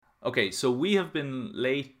Okay, so we have been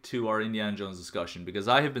late to our Indiana Jones discussion because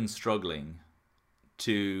I have been struggling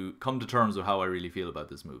to come to terms with how I really feel about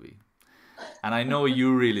this movie. And I know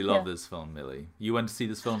you really love Yeah. this film, Millie. You went to see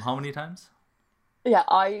this film how many times? Yeah,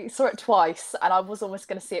 I saw it twice and I was almost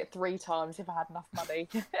going to see it three times if I had enough money.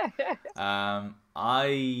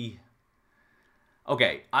 I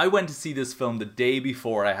Okay, I went to see this film the day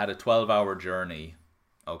before I had a 12-hour journey.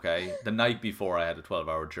 Okay, the night before I had a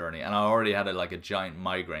 12-hour journey, and I already had like a giant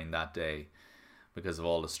migraine that day because of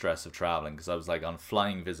all the stress of traveling. Because I was like on a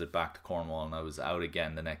flying visit back to Cornwall, and I was out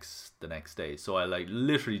again the next day. So I like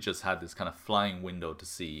literally just had this kind of flying window to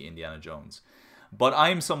see Indiana Jones. But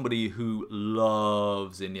I'm somebody who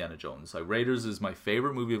loves Indiana Jones. Like Raiders is my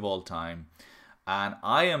favorite movie of all time. And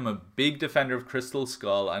I am a big defender of Crystal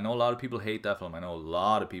Skull. I know a lot of people hate that film. I know a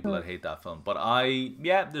lot of people that hate that film. But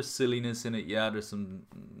yeah, there's silliness in it. Yeah, there's some,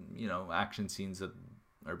 action scenes that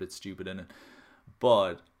are a bit stupid in it.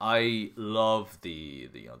 But I love the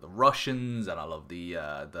Russians, and I love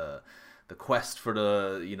the quest for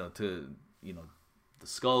the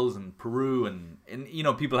skulls in Peru, and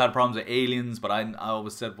people had problems with aliens, but I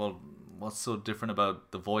always said, well, what's so different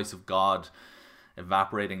about the voice of God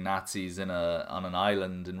evaporating Nazis on an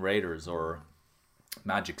island in Raiders, or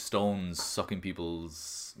magic stones sucking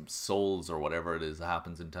people's souls, or whatever it is that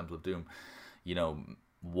happens in Temple of Doom. You know,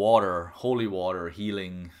 water, holy water,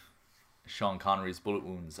 healing Sean Connery's bullet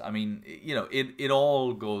wounds. I mean, it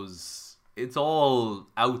all goes. It's all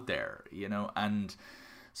out there, and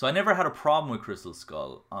so I never had a problem with Crystal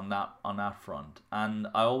Skull on that front, and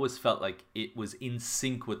I always felt like it was in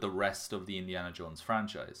sync with the rest of the Indiana Jones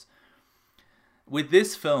franchise. With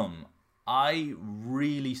this film, I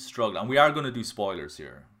really struggled, and we are going to do spoilers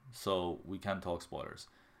here, so we can talk spoilers.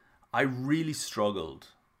 I really struggled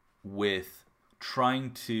with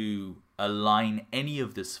trying to align any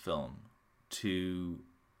of this film to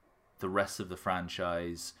the rest of the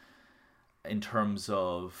franchise in terms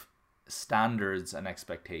of standards and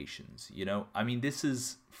expectations. I mean, this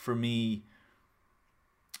is, for me,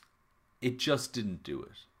 it just didn't do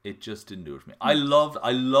it. It just didn't do it for me. I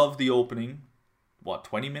love the opening,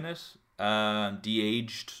 20 minute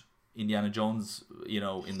de-aged Indiana Jones,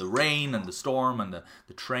 in the rain and the storm and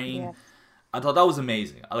the train. Yeah. I thought that was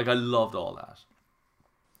amazing. I loved all that.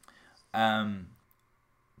 Um,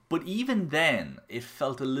 but even then, it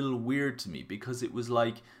felt a little weird to me because it was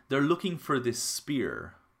like they're looking for this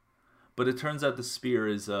spear, but it turns out the spear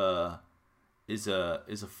is a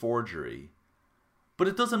forgery. But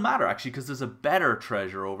it doesn't matter actually because there's a better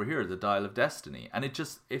treasure over here, the Dial of Destiny, and it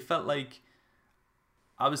felt like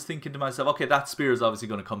I was thinking to myself, okay, that spear is obviously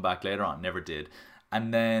going to come back later on. Never did.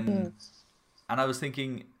 And then, Mm. and I was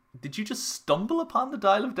thinking, did you just stumble upon the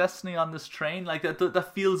Dial of Destiny on this train? Like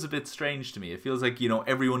that feels a bit strange to me. It feels like,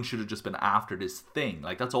 everyone should have just been after this thing.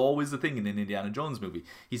 Like that's always the thing in an Indiana Jones movie.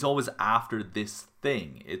 He's always after this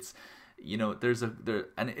thing. It's,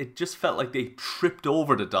 and it just felt like they tripped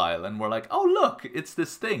over the dial and were like, oh look, it's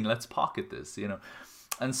this thing. Let's pocket this.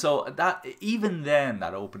 And so that, even then,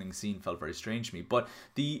 that opening scene felt very strange to me. But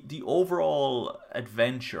the overall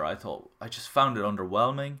adventure, I just found it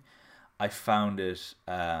underwhelming. I found it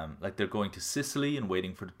like they're going to Sicily and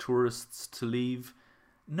waiting for the tourists to leave.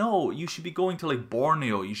 No, you should be going to like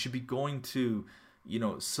Borneo. You should be going to,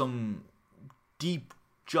 some deep,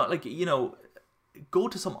 go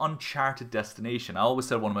to some uncharted destination. I always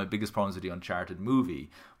said one of my biggest problems with the Uncharted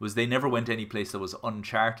movie was they never went any place that was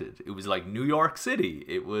uncharted. It was like New York City.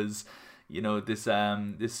 It was,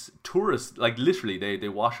 this tourist, like literally they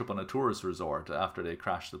wash up on a tourist resort after they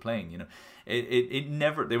crash the plane. It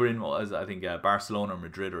never, they were in, as I think, Barcelona or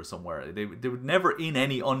Madrid or somewhere. They were never in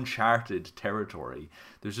any uncharted territory.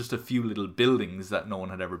 There's just a few little buildings that no one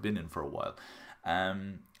had ever been in for a while.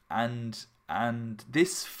 And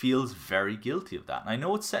this feels very guilty of that. And I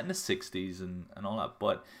know it's set in the 60s and all that,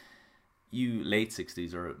 but you late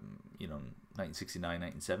 60s, or 1969,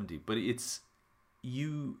 1970, but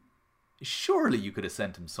you surely you could have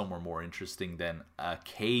sent him somewhere more interesting than a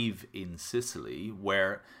cave in Sicily,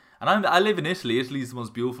 where, and I live in Italy. Italy is the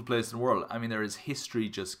most beautiful place in the world. I mean, there is history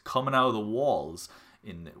just coming out of the walls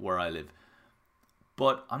in where I live.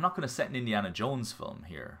 But I'm not going to set an Indiana Jones film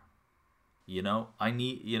here. I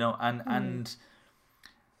need, Mm.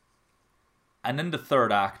 and then the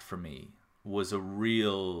third act for me was a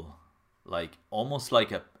real, like, almost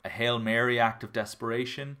like a Hail Mary act of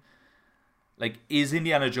desperation. Like, is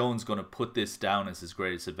Indiana Jones going to put this down as his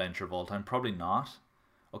greatest adventure of all time? Probably not.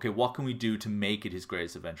 Okay, what can we do to make it his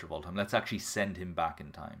greatest adventure of all time? Let's actually send him back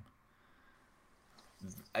in time.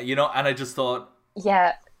 And I just thought,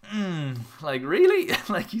 Yeah. Like really?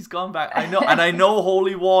 Like he's gone back. I know, and I know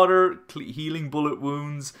holy water, healing bullet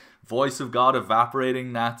wounds, voice of God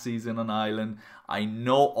evaporating Nazis in an island. I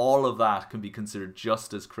know all of that can be considered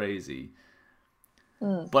just as crazy.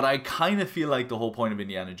 But I kind of feel like the whole point of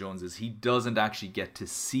Indiana Jones is he doesn't actually get to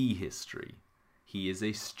see history. He is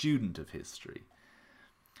a student of history.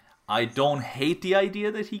 I don't hate the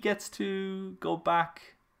idea that he gets to go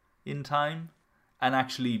back in time and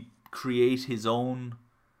actually create his own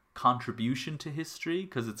contribution to history,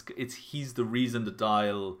 because he's the reason the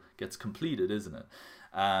dial gets completed, isn't it?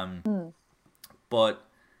 But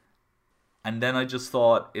and then I just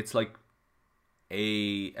thought it's like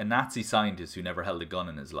a Nazi scientist who never held a gun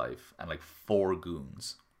in his life and like 4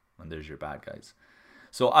 goons, and there's your bad guys.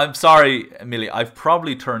 So I'm sorry, Millie, I've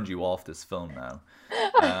probably turned you off this film now.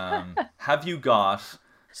 Have you got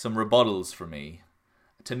some rebuttals for me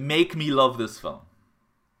to make me love this film?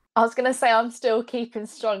 I was going to say I'm still keeping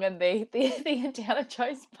strong in the Indiana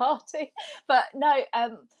Jones party, but no,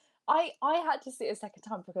 I had to see it a second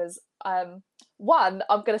time because one,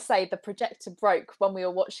 I'm going to say the projector broke when we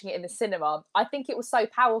were watching it in the cinema. I think it was so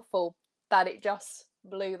powerful that it just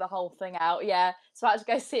blew the whole thing out. Yeah, so I had to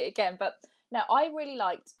go see it again. But no, I really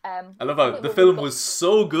liked. I love how the film was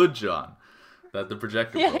so good, John, that the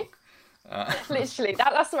projector broke. Literally,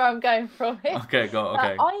 that's where I'm going from here. Okay, go.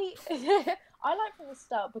 Okay. I like from the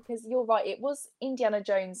start because you're right. It was Indiana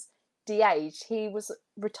Jones de-aged. He was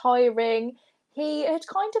retiring. He had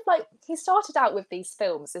kind of like he started out with these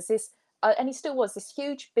films as this, and he still was this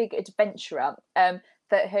huge, big adventurer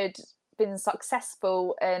that had been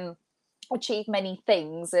successful and achieved many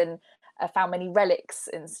things and found many relics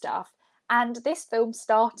and stuff. And this film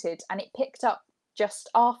started, and it picked up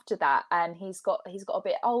just after that. And he's got a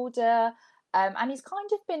bit older, and he's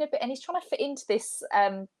kind of been a bit, and he's trying to fit into this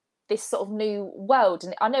this sort of new world.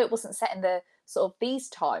 And I know it wasn't set in the sort of these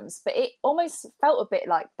times, but it almost felt a bit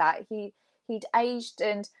like that. He'd aged,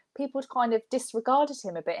 and people had kind of disregarded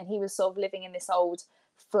him a bit, and he was sort of living in this old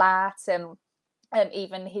flat, and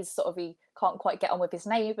even he can't quite get on with his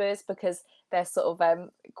neighbours because they're sort of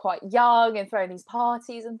quite young and throwing these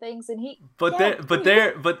parties and things. And you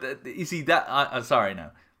see that sorry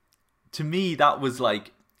now. To me, that was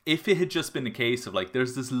like, if it had just been a case of like,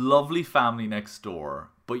 there's this lovely family next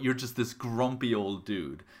door, but you're just this grumpy old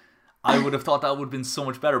dude, I would have thought that would have been so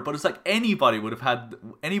much better. But it's like anybody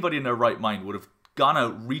in their right mind would have gone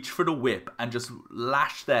out, reached for the whip, and just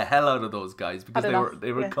lashed the hell out of those guys because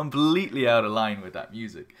they were completely out of line with that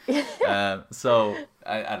music. So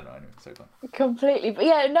I don't know. Anyway, sorry, go on. Completely, but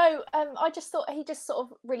yeah, no. I just thought he just sort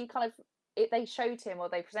of really kind of they showed him, or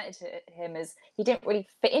they presented him as he didn't really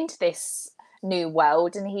fit into this new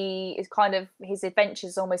world, and he is kind of his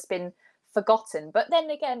adventures almost been forgotten. But then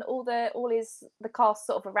again, the cast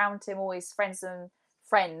sort of around him, all his friends,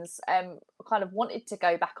 kind of wanted to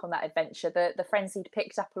go back on that adventure. The friends he'd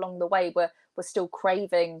picked up along the way were still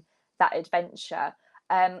craving that adventure.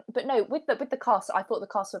 But no, with the cast, I thought the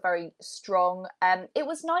cast were very strong. It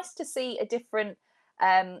was nice to see a different,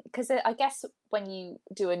 because I guess when you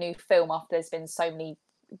do a new film after there's been so many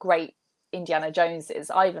great Indiana Joneses,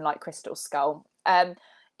 I even like Crystal Skull.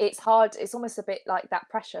 It's hard. It's almost a bit like that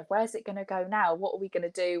pressure of where's it going to go now? What are we going to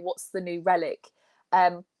do? What's the new relic?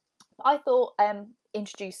 I thought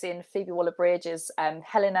introducing Phoebe Waller-Bridge,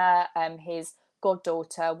 Helena, his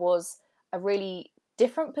goddaughter, was a really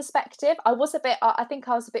different perspective. I think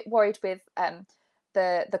I was a bit worried with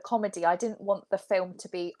the comedy. I didn't want the film to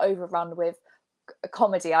be overrun with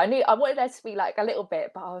comedy. I wanted there to be like a little bit,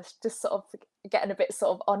 but I was just sort of getting a bit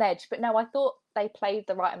sort of on edge. But no, I thought they played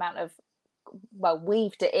the right amount of,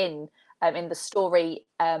 weaved it in the story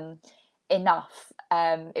enough.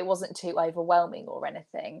 It wasn't too overwhelming or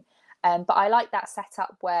anything. But I like that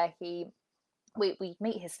setup where we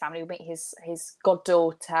meet his family, we meet his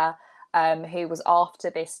goddaughter, who was after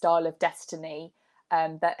this dial of destiny,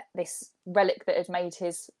 that this relic that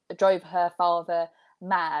had drove her father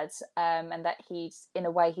mad, and that he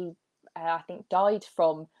I think died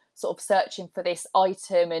from sort of searching for this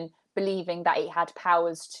item and believing that it had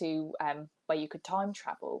powers to where you could time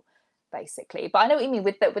travel, basically. But I know what you mean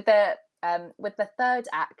with the third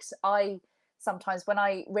act. I sometimes, when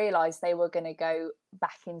I realised they were going to go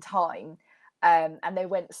back in time, and they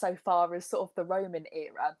went so far as sort of the Roman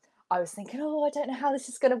era, I was thinking, I don't know how this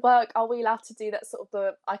is going to work. Are we allowed to do that sort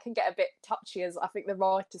of I can get a bit touchy, as I think the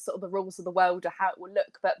writers sort of the rules of the world or how it will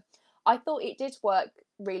look. But I thought it did work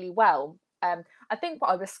really well. I think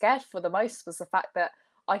what I was scared for the most was the fact that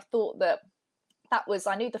I thought that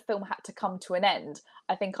I knew the film had to come to an end.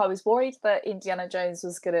 I think I was worried that Indiana Jones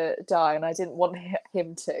was going to die, and I didn't want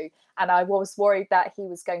him to. And I was worried that he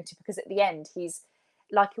was going to, because at the end,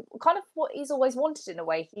 like kind of what he's always wanted in a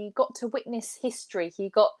way. He got to witness history. He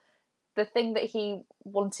got the thing that he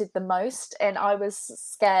wanted the most, and I was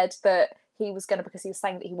scared that he was going to, because he was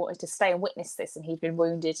saying that he wanted to stay and witness this, and he'd been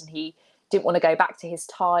wounded and he didn't want to go back to his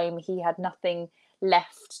time. He had nothing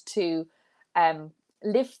left to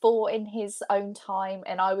live for in his own time,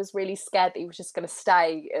 and I was really scared that he was just going to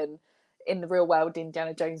stay, and in the real world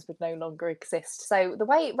Indiana Jones would no longer exist. So the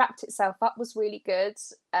way it wrapped itself up was really good.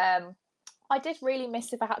 I did really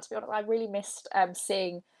miss, if I had to be honest, I really missed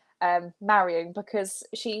seeing Marion, because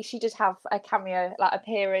she did have a cameo like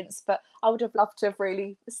appearance, but I would have loved to have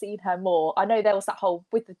really seen her more. I know there was that whole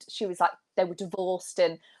she was like they were divorced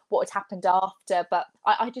and what had happened after, but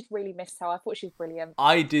I did really miss her. I thought she was brilliant.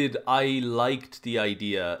 I liked the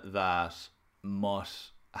idea that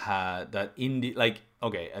Mutt had that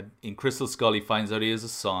in Crystal Skull he finds out he has a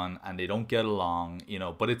son and they don't get along,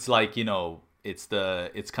 but it's like,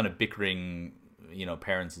 it's kind of bickering,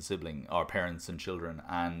 parents and sibling, or parents and children,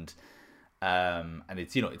 and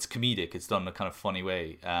it's, it's comedic, it's done in a kind of funny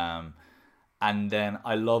way, and then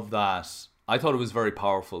I love that. I thought it was very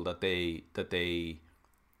powerful that they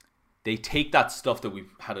take that stuff that we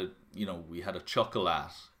had a chuckle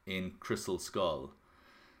at in Crystal Skull,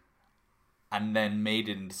 and then made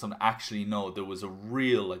it into something. Actually, no, there was a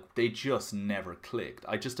real, like, they just never clicked.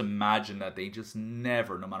 I just imagine that they just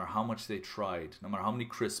never, no matter how much they tried, no matter how many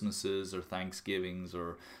Christmases or Thanksgivings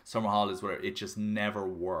or summer holidays, whatever, it just never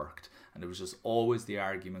worked. And it was just always the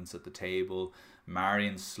arguments at the table,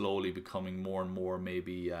 Marion slowly becoming more and more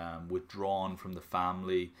maybe withdrawn from the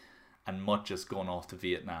family, and Mutt just going off to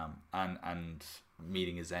Vietnam and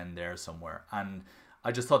meeting his end there somewhere. And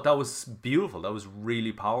I just thought that was beautiful. That was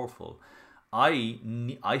really powerful.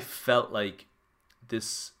 I felt like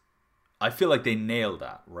this. I feel like they nailed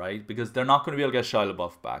that, right? Because they're not going to be able to get Shia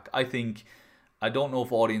LaBeouf back. I don't know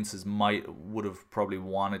if audiences would have probably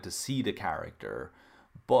wanted to see the character,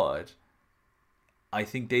 but I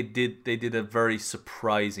think they did a very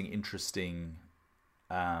surprising, interesting.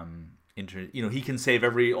 He can save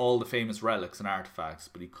all the famous relics and artifacts,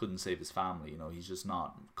 but he couldn't save his family. He's just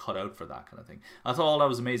not cut out for that kind of thing. I thought all that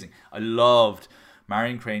was amazing. I loved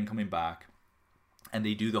Marion Crane coming back. And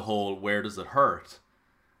they do the whole "where does it hurt?"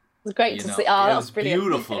 It was great to see. Oh, that was brilliant.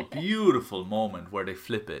 Beautiful, beautiful moment where they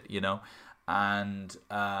flip it, and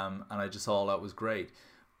I just thought that was great.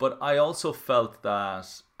 But I also felt that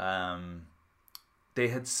they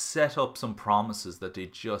had set up some promises that they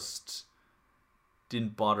just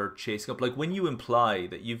didn't bother chasing up. Like when you imply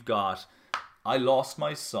that you've got, I lost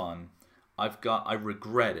my son, I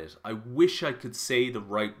regret it. I wish I could say the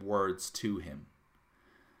right words to him.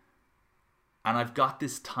 And I've got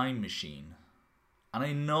this time machine. And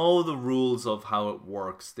I know the rules of how it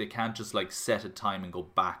works. They can't just like set a time and go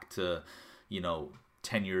back to,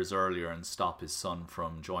 10 years earlier and stop his son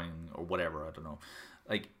from joining or whatever. I don't know.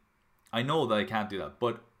 Like, I know that I can't do that.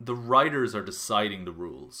 But the writers are deciding the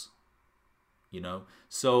rules.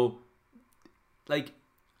 So, like,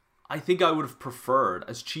 I think I would have preferred,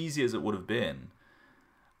 as cheesy as it would have been,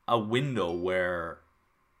 a window where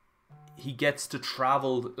he gets to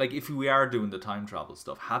travel, like if we are doing the time travel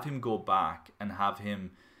stuff, have him go back and have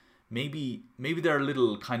him, maybe there are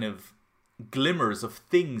little kind of glimmers of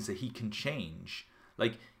things that he can change.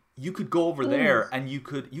 Like you could go over there and you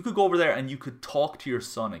could go over there and you could talk to your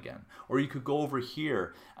son again, or you could go over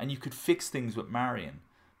here and you could fix things with Marion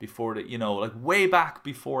before that, like way back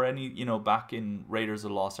before any, back in Raiders of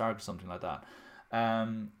the Lost Ark or something like that.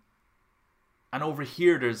 And over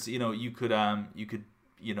here, there's, you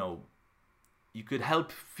could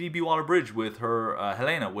help Phoebe Waller-Bridge with her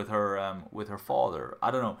Helena, with her father. I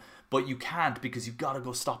don't know, but you can't because you've got to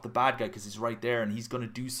go stop the bad guy because he's right there and he's going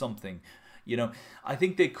to do something. I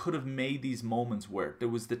think they could have made these moments where there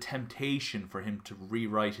was the temptation for him to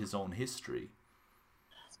rewrite his own history.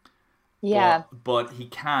 Yeah, but he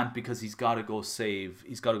can't because he's got to go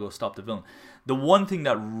stop the villain. The one thing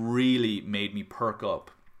that really made me perk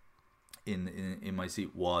up in my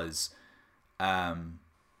seat was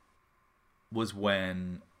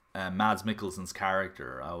when Mads Mikkelsen's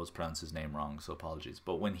character, I always pronounce his name wrong, so apologies,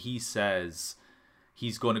 but when he says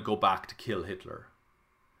he's going to go back to kill Hitler,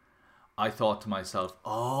 I thought to myself,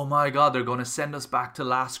 oh my god, they're going to send us back to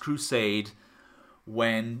Last Crusade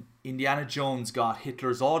when Indiana Jones got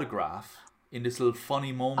Hitler's autograph in this little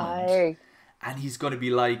funny moment. And he's going to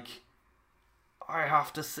be like, I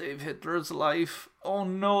have to save Hitler's life. Oh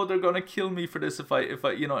no, they're going to kill me for this if I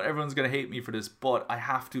everyone's going to hate me for this, but I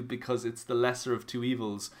have to because it's the lesser of two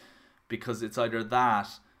evils, because it's either that,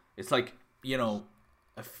 it's like, a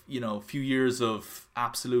few years of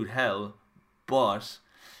absolute hell, but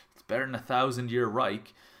it's better than 1,000-year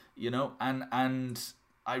Reich, and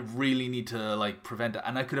I really need to like prevent it.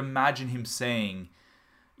 And I could imagine him saying,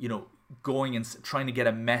 you know, going and trying to get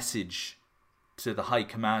a message to the high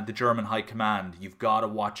command, the German high command. You've got to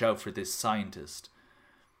watch out for this scientist,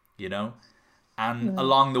 you know. And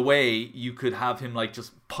along the way, you could have him like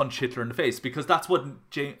just punch Hitler in the face, because that's what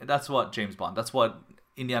James Bond, that's what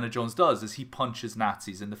Indiana Jones does, is he punches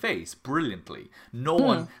Nazis in the face brilliantly. No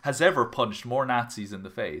one has ever punched more Nazis in the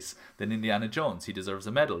face than Indiana Jones. He deserves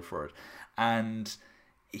a medal for it. And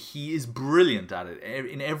he is brilliant at it.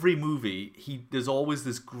 In every movie, there's always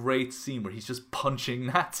this great scene where he's just punching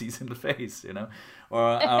Nazis in the face, you know,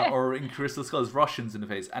 or in Crystal Skulls, Russians in the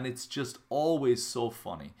face, and it's just always so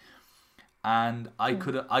funny. And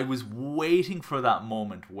I was waiting for that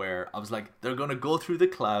moment where I was like, they're going to go through the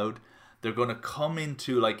cloud, they're going to come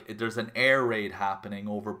into, like, there's an air raid happening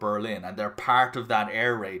over Berlin, and they're part of that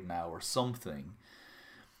air raid now or something.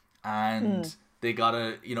 And they got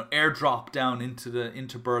to, you know, airdrop down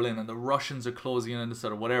into Berlin, and the Russians are closing in on this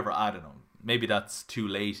or whatever. I don't know. Maybe that's too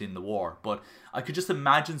late in the war, but I could just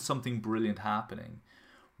imagine something brilliant happening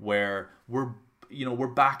where we're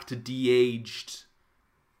back to de-aged.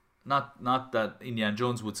 Not that Indiana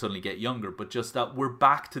Jones would suddenly get younger, but just that we're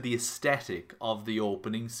back to the aesthetic of the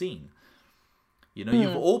opening scene. You know,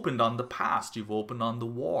 you've opened on the past, you've opened on the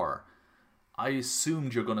war. I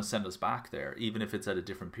assumed you're going to send us back there, even if it's at a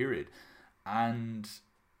different period. And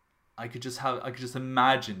I could just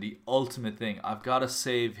imagine the ultimate thing. I've got to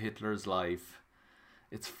save Hitler's life.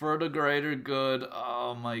 It's for the greater good.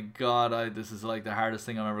 Oh my God, this is like the hardest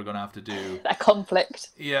thing I'm ever going to have to do. That conflict.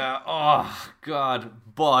 Yeah, oh God.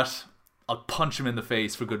 But I'll punch him in the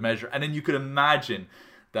face for good measure. And then you could imagine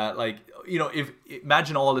that, like, you know,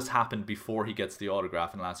 imagine all this happened before he gets the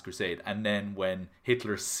autograph in Last Crusade. And then when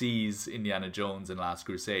Hitler sees Indiana Jones in Last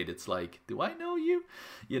Crusade, it's like, do I know you?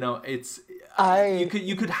 You know,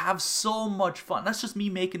 you could have so much fun. That's just me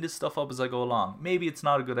making this stuff up as I go along. Maybe it's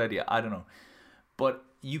not a good idea. I don't know. But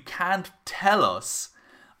you can't tell us,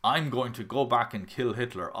 I'm going to go back and kill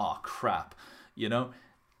Hitler. Oh, crap. You know?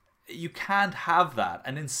 You can't have that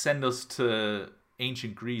and then send us to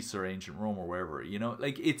ancient Greece or ancient Rome or wherever. You know?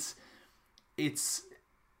 Like, it's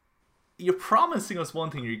you're promising us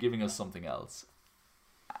one thing, you're giving us something else.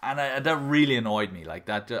 And that really annoyed me. Like,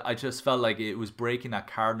 that, I just felt like it was breaking that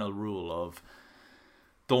cardinal rule of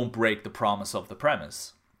don't break the promise of the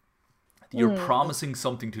premise. You're promising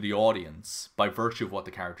something to the audience by virtue of what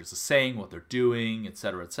the characters are saying, what they're doing,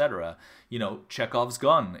 etc., etc. You know, Chekhov's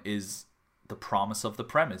gun is the promise of the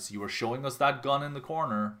premise. You are showing us that gun in the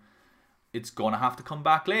corner. It's going to have to come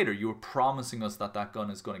back later. You are promising us that gun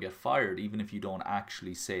is going to get fired, even if you don't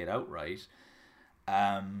actually say it outright.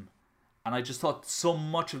 And I just thought so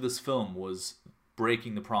much of this film was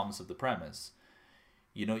breaking the promise of the premise.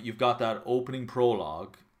 You know, you've got that opening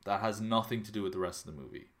prologue that has nothing to do with the rest of the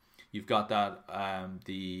movie. You've got that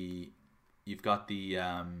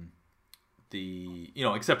you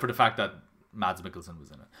know, except for the fact that Mads Mikkelsen was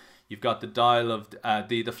in it. You've got the dial of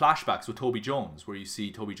the flashbacks with Toby Jones, where you see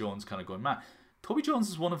Toby Jones kind of going mad. Toby Jones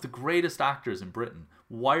is one of the greatest actors in Britain.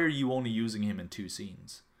 Why are you only using him in 2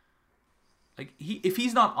 scenes? Like, if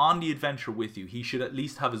he's not on the adventure with you, he should at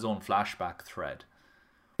least have his own flashback thread.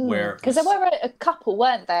 Because there were a couple,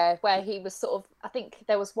 weren't there, where he was sort of, I think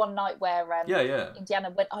there was one night where Indiana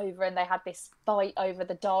went over and they had this fight over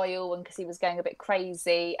the dial, and because he was going a bit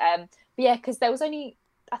crazy. But yeah, because there was only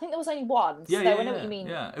one. So I know what you mean.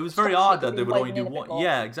 Yeah, it was very odd that they would only do one.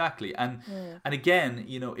 Yeah, exactly. And again,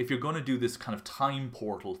 you know, if you're going to do this kind of time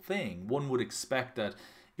portal thing, one would expect that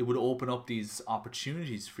it would open up these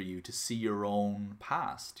opportunities for you to see your own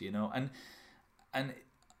past, you know, and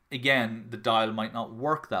again, the dial might not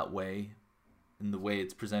work that way in the way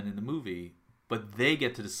it's presented in the movie, but they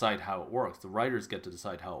get to decide how it works. The writers get to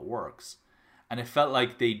decide how it works. And it felt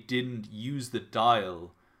like they didn't use the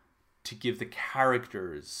dial to give the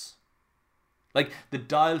characters... Like, the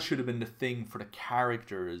dial should have been the thing for the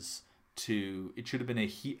characters to... It should have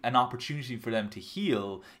been an opportunity for them to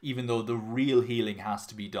heal, even though the real healing has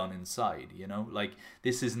to be done inside, you know? Like,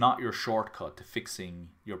 this is not your shortcut to fixing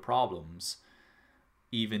your problems.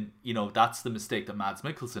 Even, you know, that's the mistake that Mads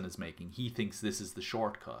Mikkelsen is making. He thinks this is the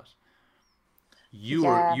shortcut.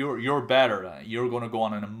 You're better. You're going to go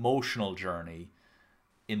on an emotional journey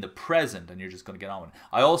in the present, and you're just going to get on with it.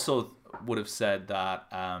 I also would have said that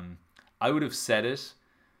I would have said it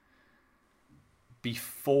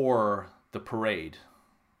before the parade.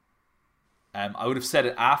 I would have said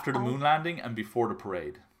it after the moon landing and before the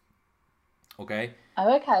parade. Okay?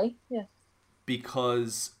 Oh, okay. Yeah.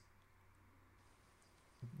 Because...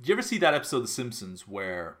 Do you ever see that episode of The Simpsons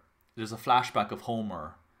where there's a flashback of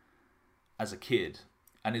Homer as a kid,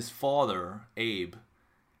 and his father, Abe,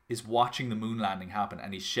 is watching the moon landing happen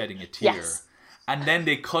and he's shedding a tear. Yes. And then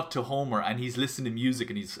they cut to Homer and he's listening to music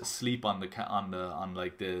and he's asleep on the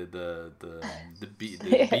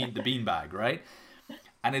beanbag, right?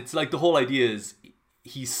 And it's like the whole idea is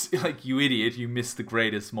he's like, you idiot, you missed the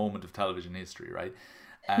greatest moment of television history, right?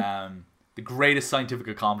 The greatest scientific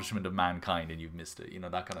accomplishment of mankind, and you've missed it, you know,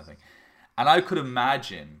 that kind of thing. And I could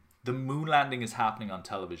imagine the moon landing is happening on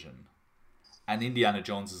television and Indiana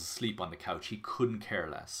Jones is asleep on the couch. He couldn't care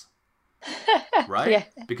less. Right? Yeah.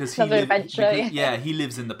 Because he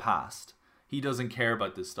lives in the past. He doesn't care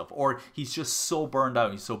about this stuff. Or he's just so burned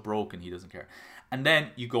out, he's so broken, he doesn't care. And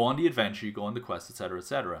then you go on the adventure, you go on the quest, etc.,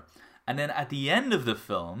 etc. And then at the end of the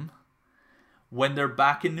film, when they're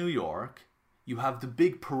back in New York, you have the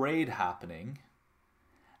big parade happening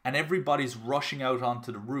and everybody's rushing out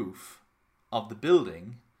onto the roof of the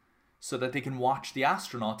building so that they can watch the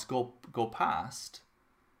astronauts go past.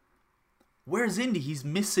 Where's Indy? He's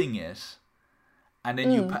missing it. And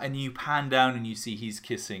then you pan down and you see he's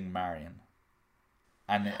kissing Marion.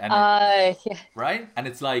 Right? And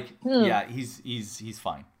it's like, yeah, he's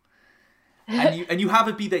fine. And you have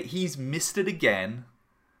it be that he's missed it again.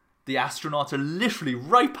 The astronauts are literally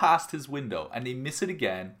right past his window and they miss it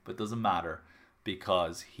again, but it doesn't matter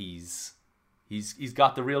because he's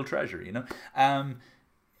got the real treasure, you know?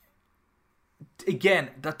 Again,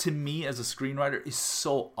 that to me as a screenwriter is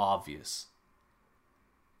so obvious.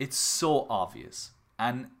 It's so obvious,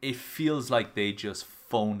 and it feels like they just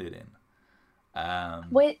phoned it in. I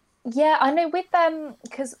know with them,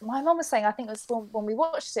 because my mum was saying, I think it was when we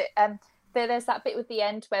watched it, there's that bit with the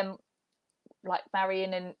end when like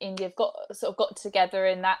Marion and Indy have got together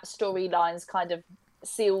and that storyline's kind of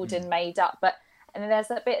sealed and made up. And then there's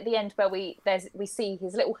that bit at the end where we see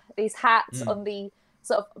his hats on the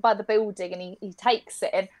sort of by the building, and he takes it.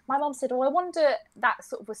 And my mum said, "Oh, I wonder that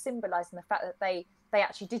sort of was symbolising the fact that they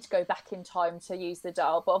actually did go back in time to use the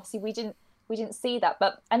dial." But obviously we didn't see that.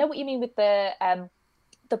 But I know what you mean with the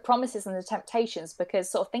promises and the temptations, because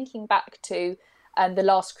sort of thinking back to the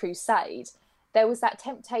Last Crusade, there was that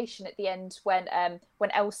temptation at the end when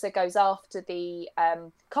Elsa goes after the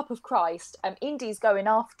cup of Christ. Indy's going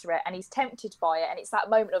after it and he's tempted by it, and it's that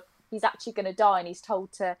moment of he's actually going to die and he's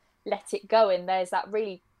told to let it go, and there's that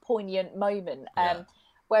really poignant moment.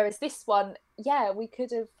 Whereas this one, we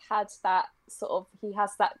could have had that sort of, he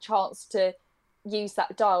has that chance to use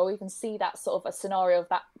that dial, or even see that sort of a scenario of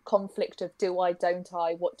that conflict of do I, don't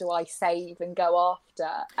I, what do I save and go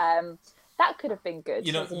after. That could have been good.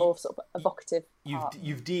 You know, as a more sort of evocative part.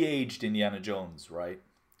 You've de-aged Indiana Jones, right?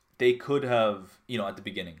 They could have, you know, at the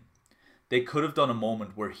beginning, they could have done a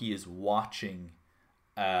moment where he is watching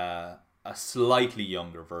a slightly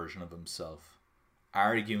younger version of himself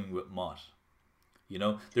arguing with Mutt. You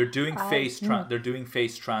know, they're doing face transplant.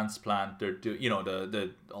 They're doing, you know,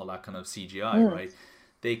 the all that kind of CGI, right?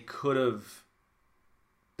 They could have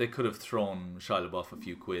thrown Shia LaBeouf a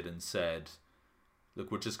few quid and said, "Look,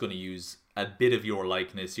 we're just going to use a bit of your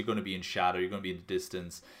likeness. You're going to be in shadow. You're going to be in the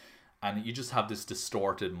distance, and you just have this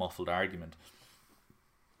distorted, muffled argument."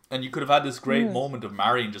 And you could have had this great moment of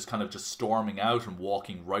Marion just kind of just storming out and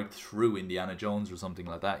walking right through Indiana Jones or something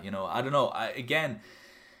like that. You know, I don't know.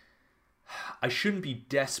 I shouldn't be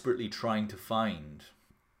desperately trying to find.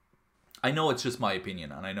 I know it's just my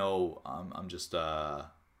opinion, and I know I'm just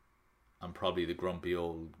I'm probably the grumpy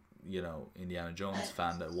old, you know, Indiana Jones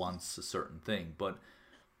fan that wants a certain thing, but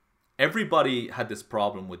everybody had this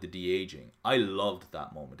problem with the de-aging. I loved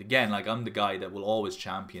that moment. Again, like, I'm the guy that will always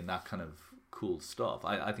champion that kind of cool stuff.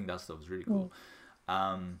 I think that stuff is really cool.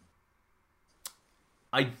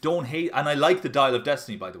 I don't hate, and I like the Dial of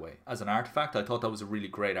Destiny, by the way, as an artifact. I thought that was a really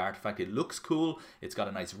great artifact. It looks cool. It's got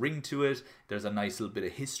a nice ring to it. There's a nice little bit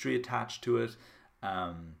of history attached to it.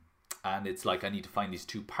 And it's like, I need to find these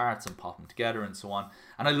two parts and pop them together and so on.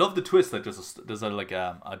 And I love the twist. Like, there's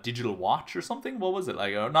a digital watch or something. What was it?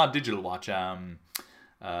 Like, not digital watch. A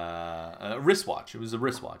wristwatch. It was a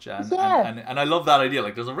wristwatch, and I love that idea.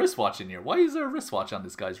 Like, there's a wristwatch in here. Why is there a wristwatch on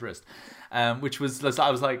this guy's wrist? Which was,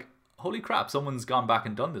 I was like, holy crap! Someone's gone back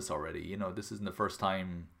and done this already. You know, this isn't the first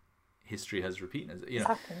time history has repeated. You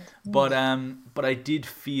know, but I did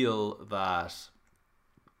feel that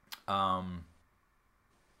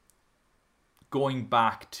going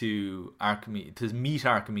back to Archimedes, to meet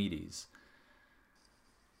Archimedes,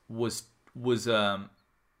 was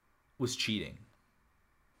cheating.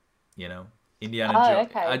 You know, Indiana Jones.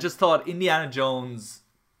 Okay. I just thought Indiana Jones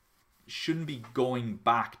shouldn't be going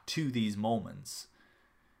back to these moments.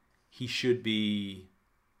 He should be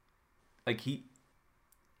like,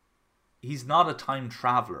 he's not a time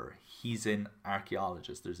traveler. He's an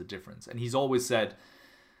archaeologist. There's a difference. And he's always said,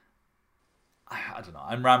 I don't know.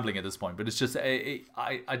 I'm rambling at this point, but it's just I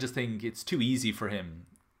just think it's too easy for him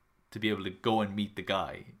to be able to go and meet the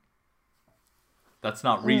guy. That's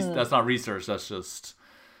not that's not research. That's just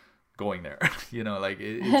going there. You know, like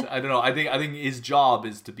it's I don't know. I think his job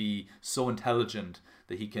is to be so intelligent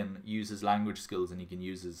that he can use his language skills and he can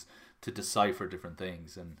use his to decipher different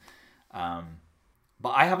things. And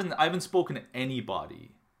but I haven't spoken to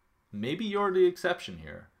anybody. Maybe you're the exception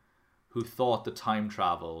here, who thought the time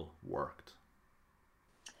travel worked.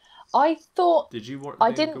 I thought Did you work? I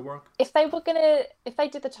think it didn't. could work? If they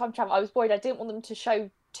did the time travel, I was worried. I didn't want them to show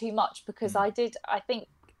too much because I think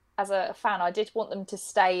as a fan, I did want them to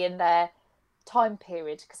stay in their time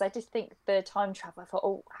period because I did think the time travel. I thought,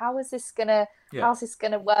 oh, how's this gonna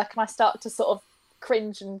work? And I start to sort of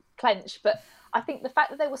cringe and clench. But I think the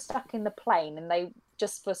fact that they were stuck in the plane and they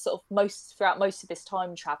just for sort of throughout most of this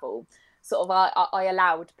time travel, sort of I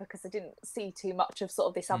allowed because I didn't see too much of sort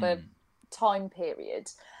of this other time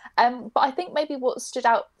period. But I think maybe what stood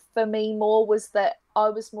out for me more was that I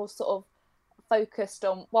was more sort of focused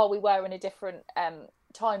on while we were in a different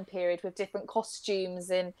time period with different costumes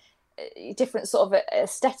and different sort of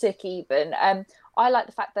aesthetic even. I like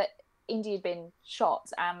the fact that Indy had been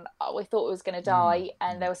shot and we thought it was going to die,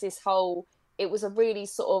 and there was this whole, it was a really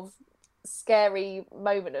sort of scary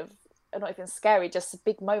moment of, not even scary, just a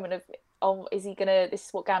big moment of, oh, is he gonna,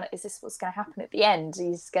 is this what's gonna happen at the end?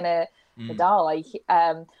 He's gonna die.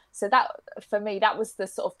 So that, for me, that was the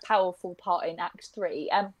sort of powerful part in Act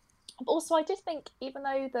 3. Also, I did think, even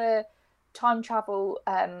though the time travel,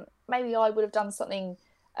 maybe I would have done something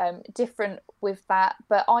different with that,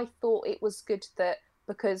 but I thought it was good that,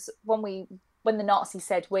 because when the Nazis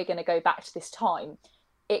said we're going to go back to this time,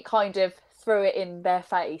 it kind of threw it in their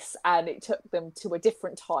face and it took them to a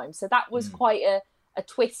different time. So that was quite a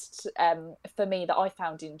twist for me that I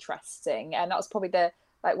found interesting, and that was probably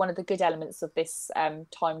one of the good elements of this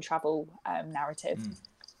time travel narrative.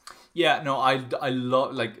 Yeah, no, I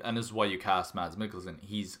love, like, and this is why you cast Mads Mikkelsen.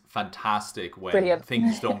 He's fantastic when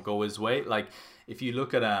things don't go his way. Like, if you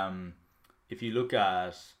look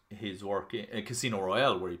at his work in Casino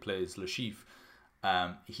Royale, where he plays Le Chiffre,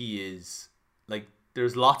 he is like,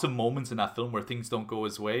 there's lots of moments in that film where things don't go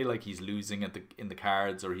his way, like he's losing in the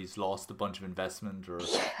cards, or he's lost a bunch of investment or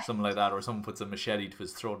something like that, or someone puts a machete to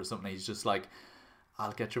his throat or something. He's just like,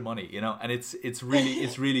 I'll get your money, you know. And it's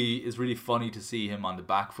really funny to see him on the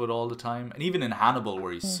back foot all the time. And even in Hannibal,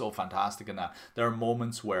 where he's so fantastic in that, there are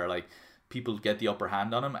moments where like people get the upper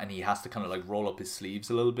hand on him and he has to kind of like roll up his sleeves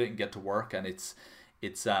a little bit and get to work. And it's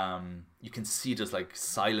you can see just like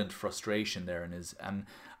silent frustration there in his, and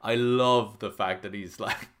I love the fact that he's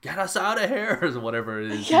like, get us out of here, or whatever it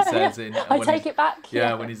is he says. I take it back.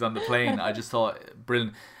 Yeah, when he's on the plane. I just thought,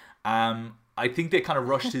 brilliant. I think they kind of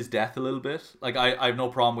rushed his death a little bit. Like, I have no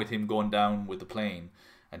problem with him going down with the plane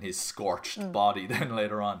and his scorched body then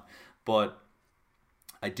later on. But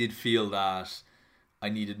I did feel that I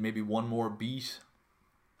needed maybe one more beat,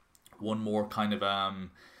 one more kind of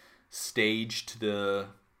stage to the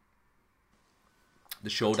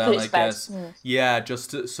showdown, I guess. Yeah,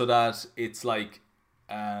 just so that it's like,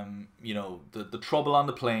 you know, the trouble on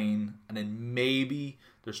the plane, and then maybe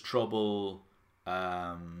there's trouble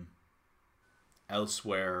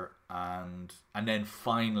elsewhere, and then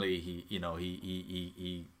finally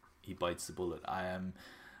he bites the bullet. I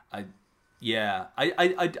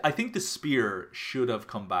think the spear should have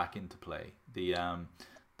come back into play.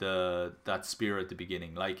 That spear at the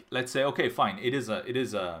beginning. Like, let's say, okay, fine, it is a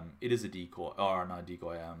decoy, or not a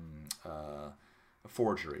decoy, a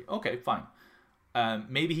forgery. Okay, fine.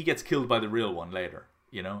 Maybe he gets killed by the real one later,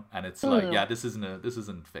 you know, and it's like, yeah, this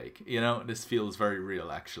isn't fake, you know, this feels very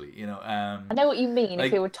real, actually, you know. I know what you mean. Like,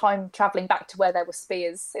 if you were time traveling back to where there were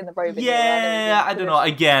spears in the Roman. Yeah, I don't know.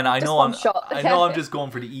 Again, I know I'm just going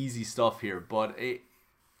for the easy stuff here, but it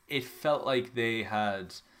felt like they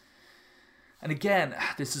had. And again,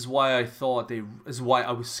 this is why I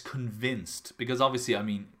was convinced, because obviously, I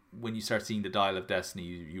mean, when you start seeing the Dial of Destiny,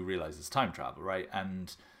 you realize it's time travel, right?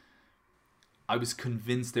 And I was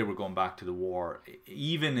convinced they were going back to the war.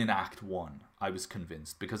 Even in Act 1, I was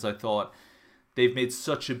convinced, because I thought they've made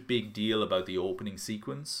such a big deal about the opening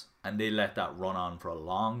sequence, and they let that run on for a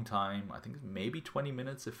long time. I think maybe 20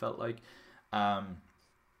 minutes, it felt like.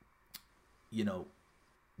 You know,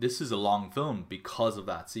 this is a long film because of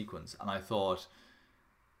that sequence, and I thought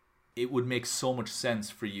it would make so much sense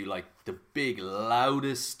for you, like the big,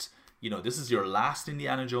 loudest, you know, this is your last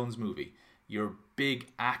Indiana Jones movie, your big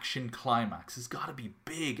action climax has got to be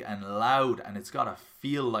big and loud, and it's got to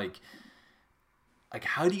feel like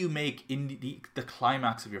how do you make the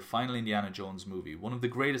climax of your final Indiana Jones movie, one of the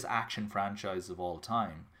greatest action franchises of all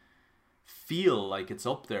time, feel like it's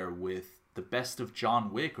up there with the best of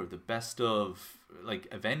John Wick or the best of like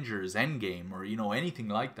Avengers Endgame or, you know, anything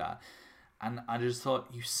like that. And I just thought,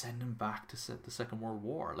 you send him back to set the Second World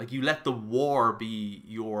War. Like, you let the war be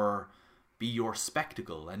your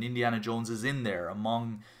spectacle, and Indiana Jones is in there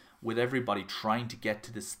with everybody trying to get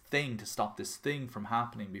to this thing, to stop this thing from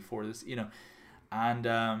happening before this, you know.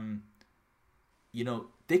 And you know,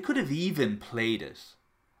 they could have even played it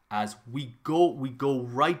as we go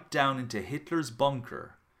right down into Hitler's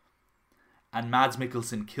bunker, and Mads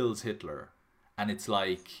Mikkelsen kills Hitler, and it's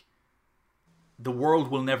like, the world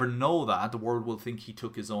will never know that. The world will think he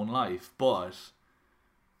took his own life, but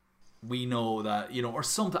we know that, you know, or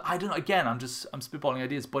something. I don't know. Again, I'm spitballing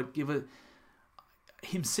ideas, but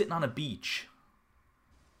him sitting on a beach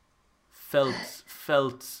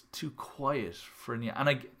felt too quiet for an, and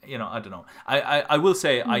I don't know. I will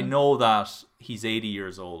say, I know that he's 80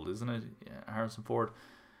 years old, isn't it, Harrison Ford?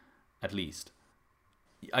 At least.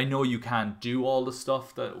 I know you can't do all the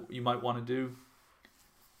stuff that you might want to do,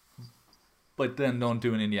 but then don't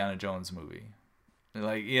do an Indiana Jones movie.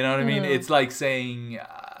 Like, you know what I mean? It's like saying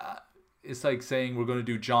we're going to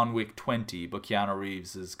do John Wick 20, but Keanu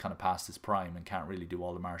Reeves is kind of past his prime and can't really do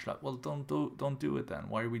all the martial arts. Well, don't do it then.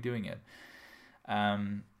 Why are we doing it?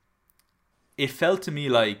 It felt to me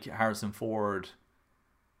like Harrison Ford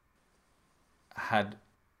had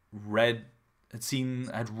read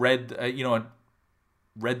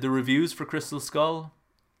the reviews for Crystal Skull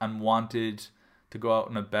and wanted to go out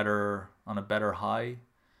on a better high.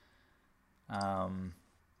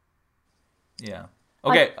 Yeah.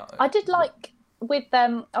 Okay. I did like with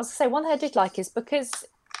them. I was gonna say, one thing I did like is because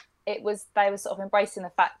they were sort of embracing the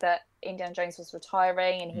fact that Indiana Jones was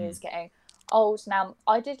retiring and he was getting old. Now,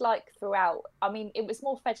 I did like throughout. I mean, it was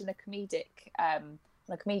more fed in a comedic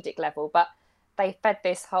level, but they fed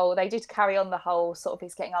this whole. They did carry on the whole sort of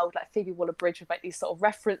he's getting old. Like Phoebe Waller-Bridge would make these sort of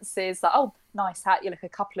references, like, oh, nice hat, you look a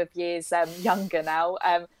couple of years younger now,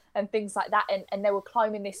 and things like that. And they were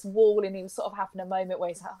climbing this wall, and he was sort of having a moment where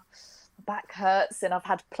he's like, oh, my back hurts, and I've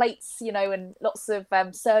had plates, you know, and lots of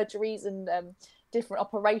surgeries and different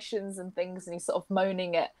operations and things, and he's sort of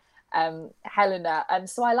moaning at Helena. And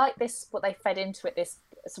so I like this, what they fed into it,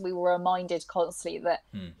 so we were reminded constantly that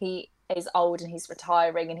he is old and he's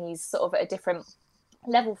retiring and he's sort of at a different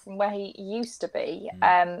level from where he used to be.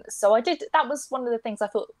 So that was one of the things I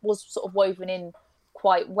thought was sort of woven in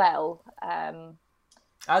quite well.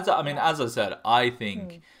 As I said, I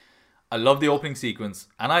think I love the opening sequence,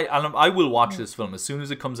 and I will watch this film as soon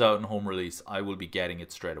as it comes out in home release. I will be getting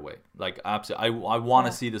it straight away. Like, absolutely, I want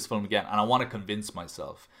to see this film again, and I want to convince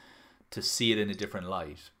myself to see it in a different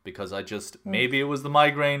light, because I just, maybe it was the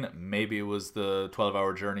migraine, maybe it was the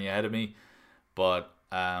 12-hour journey ahead of me, but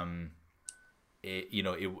there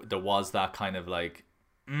was that kind of like,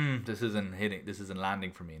 this isn't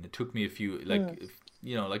landing for me, and it took me a few,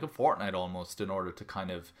 like a fortnight almost, in order to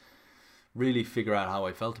kind of really figure out how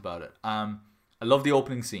I felt about it. I love the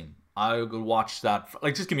opening scene. I will watch that.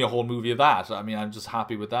 Like, just give me a whole movie of that. I mean, I'm just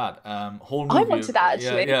happy with that. Whole movie. I wanted that,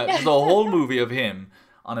 actually. Yeah, just a whole movie of him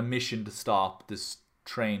on a mission to stop this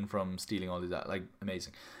train from stealing all these. Like,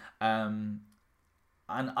 amazing. And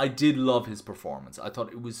I did love his performance. I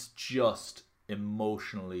thought it was just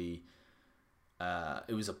emotionally.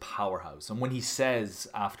 It was a powerhouse. And when he says,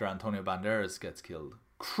 after Antonio Banderas gets killed,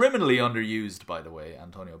 criminally underused, by the way,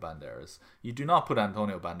 Antonio Banderas. You do not put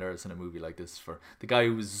Antonio Banderas in a movie like this. For the guy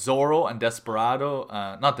who was Zorro and Desperado,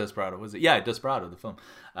 not Desperado, was it? Yeah, Desperado, the film.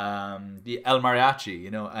 The El Mariachi,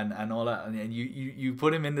 you know, and all that. And you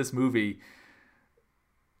put him in this movie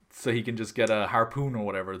so he can just get a harpoon or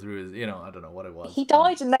whatever through his, you know, I don't know what it was. He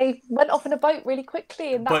died and they went off in a boat really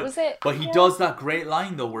quickly, and that was it. But he does that great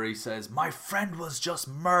line, though, where he says, "My friend was just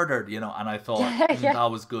murdered," you know, and I thought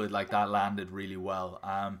that was good. Like, that landed really well.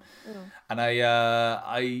 And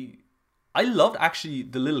I loved, actually,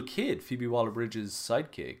 the little kid, Phoebe Waller-Bridge's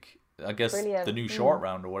sidekick. I guess the new short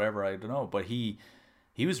round or whatever, I don't know. But he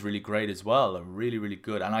was really great as well, and really, really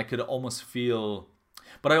good. And I could almost feel,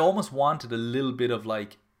 but I almost wanted a little bit of,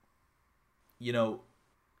 like, you know,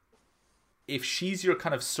 if she's your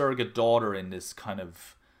kind of surrogate daughter in this kind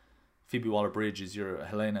of, Phoebe Waller-Bridge is your,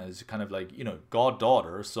 Helena is kind of like, you know,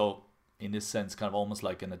 goddaughter, so in this sense kind of almost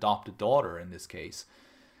like an adopted daughter in this case,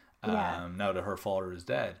 now that her father is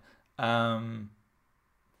dead.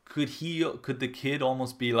 Could the kid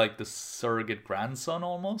almost be like the surrogate grandson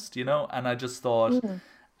almost, you know? And I just thought,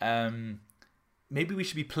 maybe we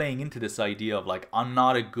should be playing into this idea of, like, I'm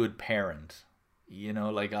not a good parent, you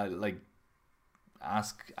know,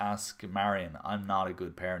 ask Marion, I'm not a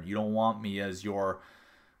good parent. You don't want me as your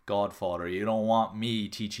godfather. You don't want me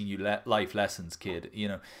teaching you life lessons, kid, you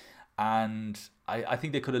know. and I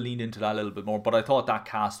think they could have leaned into that a little bit more. But I thought that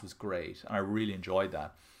cast was great, and I really enjoyed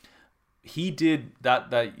that. He did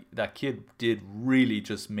that kid did really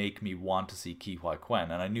just make me want to see Ke Huy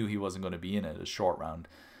Quan, and I knew he wasn't going to be in it as Short Round,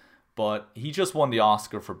 but he just won the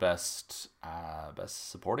Oscar for best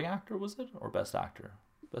supporting actor, was it, or best actor?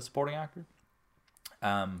 Best supporting actor,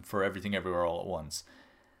 for Everything Everywhere All at Once.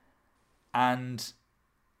 And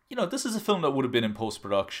this is a film that would have been in post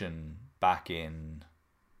production back in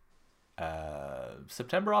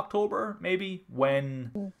September, October, maybe,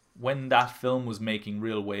 when that film was making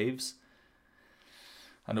real waves.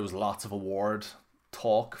 And there was lots of award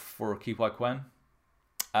talk for Ke Huy Quan.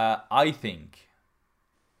 I think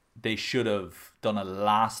they should have done a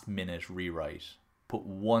last minute rewrite. Put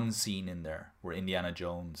one scene in there where Indiana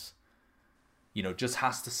Jones, just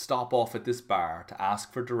has to stop off at this bar to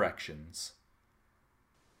ask for directions.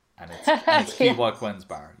 And it's Ke Huy Quan's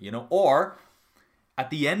bar, Or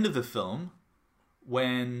at the end of the film,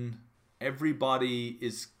 when everybody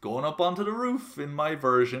is going up onto the roof in my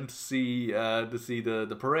version to see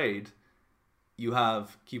the parade, you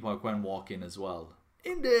have Ke Huy Quan walk in as well,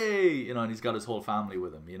 Indy, and he's got his whole family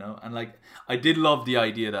with him, and like I did love the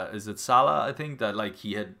idea that, is it Salah, I think, that like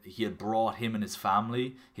he had brought him and his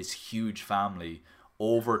family, his huge family,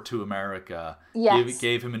 over to America. Yes.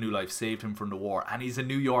 Gave him a new life, saved him from the war, and he's a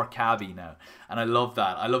New York cabbie now, and I love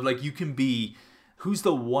that. I love, like, you can be, who's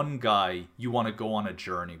the one guy you want to go on a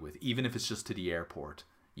journey with, even if it's just to the airport?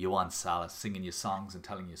 You want Salah singing you songs and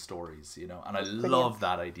telling you stories, and I love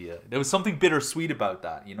that idea. There was something bittersweet about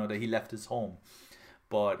that, that he left his home,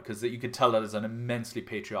 but because you could tell that as an immensely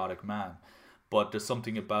patriotic man, but there's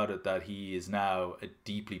something about it that he is now a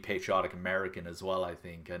deeply patriotic American as well, I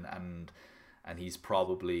think, and he's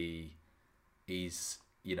probably he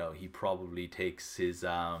probably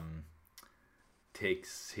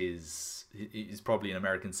he's probably an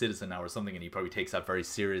American citizen now or something, and he probably takes that very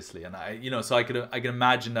seriously. And so I can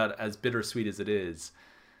imagine that, as bittersweet as it is,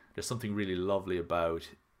 there's something really lovely about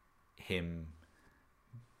him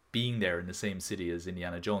being there in the same city as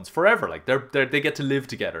Indiana Jones forever. Like they get to live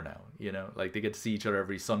together now, like they get to see each other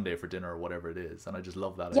every Sunday for dinner or whatever it is, and I just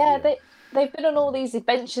love that idea. They've been on all these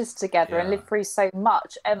adventures together and lived through so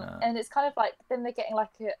much, and it's kind of like then they're getting like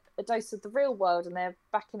a dose of the real world, and they're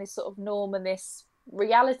back in this sort of norm and this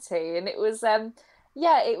reality, and it was I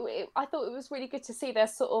thought it was really good to see. They're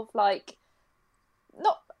sort of like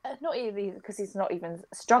not even because he's not even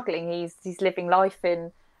struggling, he's living life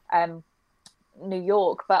in New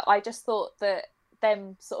York, but I just thought that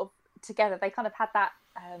them sort of together, they kind of had that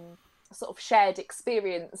sort of shared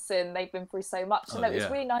experience, and they've been through so much, and it was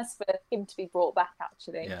really nice for him to be brought back,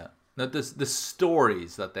 actually. Now the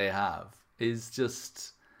stories that they have is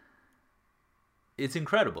just, it's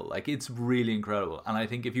incredible. Like, it's really incredible. And I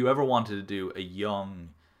think if you ever wanted to do a young,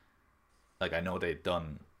 like, I know they've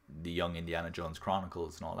done the Young Indiana Jones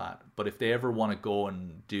Chronicles and all that, but if they ever want to go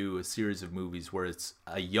and do a series of movies where it's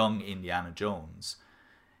a young Indiana Jones,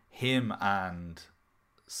 him and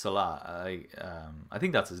Salah, I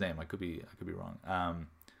think that's his name, I could be wrong,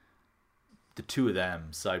 the two of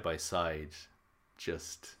them side by side,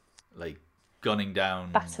 just like gunning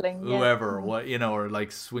down, battling whoever, what, or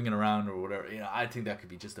like swinging around or whatever, I think that could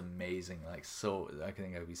be just amazing. Like, so I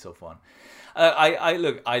think that would be so fun.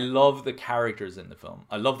 I love the characters in the film.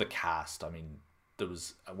 I love the cast. I mean, there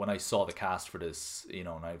was, when I saw the cast for this, and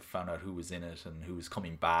I found out who was in it and who was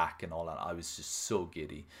coming back and all that, I was just so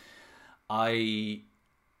giddy. I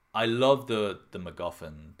love the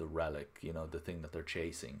MacGuffin, the relic, the thing that they're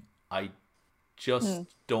chasing. I just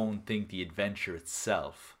don't think the adventure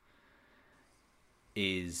itself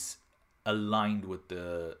is aligned with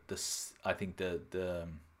the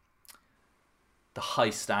high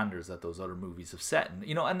standards that those other movies have set.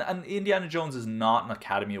 And and Indiana Jones is not an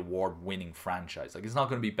Academy Award winning franchise. Like, it's not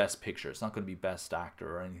going to be Best Picture, it's not going to be Best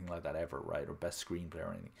Actor or anything like that ever, right? Or Best Screenplay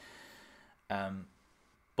or anything.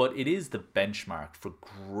 But it is the benchmark for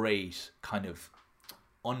great kind of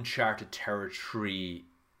uncharted territory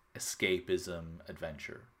escapism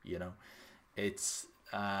adventure. It's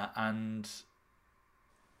and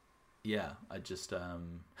yeah, I just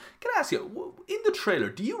can I ask you, in the trailer,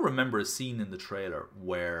 do you remember a scene in the trailer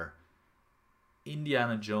where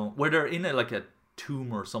Indiana Jones, where they're in like a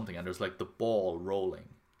tomb or something, and there's like the ball rolling,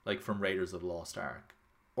 like from Raiders of the Lost Ark?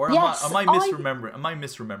 Or am I misremembering? Am I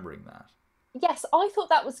misremembering that? Yes, I thought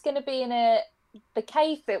that was going to be in the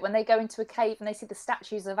cave bit, when they go into a cave and they see the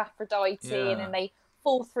statues of Aphrodite, and then they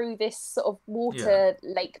fall through this sort of water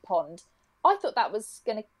lake pond. I thought that was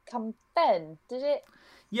going to come then. Did it?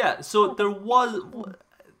 Yeah, so there was,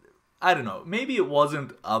 I don't know, maybe it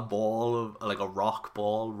wasn't a ball of, like a rock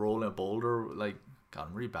ball rolling a boulder, like God,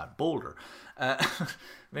 I'm really bad. Boulder.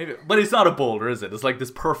 Maybe, but it's not a boulder, is it? It's like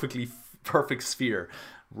this perfect sphere,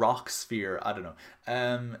 rock sphere. I don't know.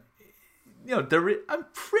 I'm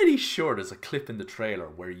pretty sure there's a clip in the trailer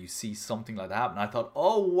where you see something like that happen. I thought,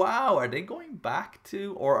 oh wow, are they going back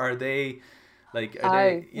to, or are they like,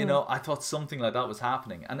 I thought something like that was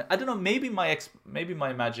happening, and I don't know. Maybe my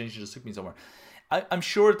imagination just took me somewhere. I'm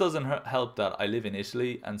sure it doesn't help that I live in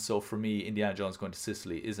Italy, and so for me, Indiana Jones going to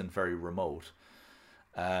Sicily isn't very remote.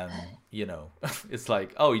 It's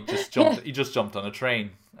like, oh, he just jumped on a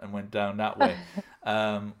train and went down that way.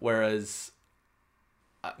 Whereas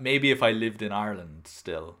maybe if I lived in Ireland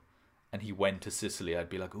still and he went to Sicily, I'd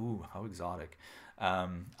be like, ooh, how exotic. I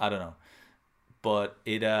don't know. But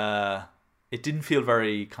it didn't feel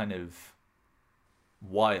very kind of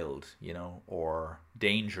wild, or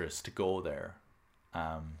dangerous to go there.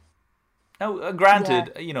 Now,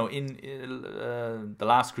 granted, in The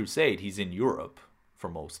Last Crusade, he's in Europe for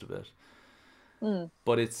most of it.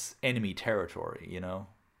 But it's enemy territory,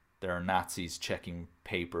 There are Nazis checking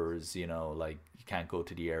papers, like you can't go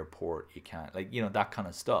to the airport, you can't, like, that kind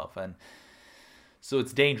of stuff. And so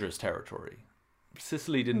it's dangerous territory.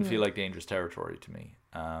 Sicily didn't feel like dangerous territory to me.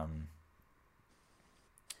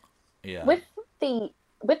 Yeah. With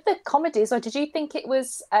the comedies, or did you think it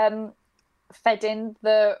was fed in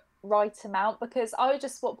the right amount? Because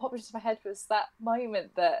what popped into my head was that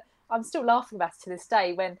moment that I'm still laughing about to this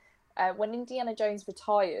day when Indiana Jones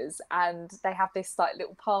retires and they have this like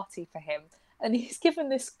little party for him, and he's given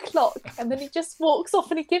this clock, and then he just walks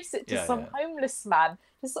off and he gives it to some homeless man,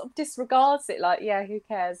 just sort of disregards it, like, yeah, who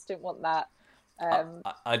cares? Don't want that.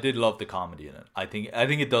 I did love the comedy in it. I think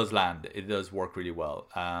it does land. It does work really well.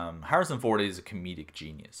 Harrison Ford is a comedic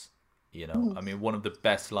genius. I mean, one of the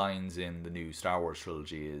best lines in the new Star Wars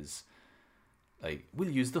trilogy is like, "We'll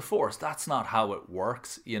use the Force. That's not how it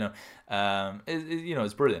works."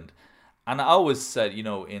 It's brilliant. And I always said,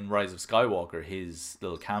 in Rise of Skywalker, his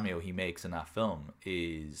little cameo he makes in that film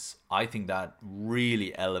is, I think that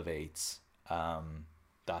really elevates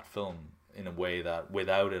that film in a way that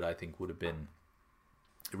without it, I think would have been.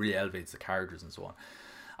 It really elevates the characters and so on.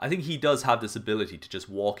 I think he does have this ability to just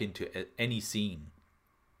walk into any scene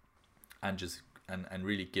and just and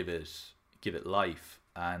really give it life,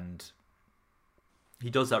 and he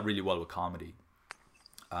does that really well with comedy.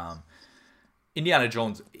 Indiana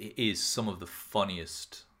Jones is some of the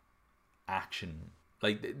funniest action.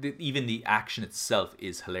 Like even the action itself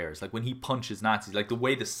is hilarious. Like when he punches Nazis, like the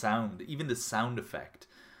way the sound effect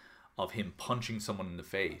of him punching someone in the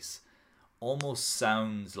face almost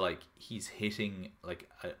sounds like he's hitting like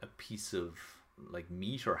a piece of like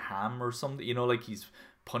meat or ham or something, like he's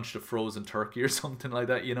punched a frozen turkey or something like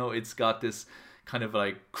that. It's got this kind of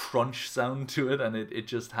like crunch sound to it, and it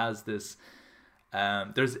just has this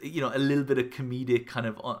there's a little bit of comedic kind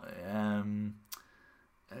of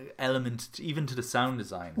element even to the sound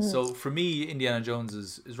design. So for me, Indiana Jones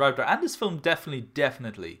is right there, and this film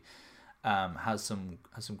definitely has some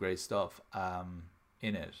great stuff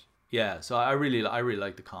in it. Yeah, so I really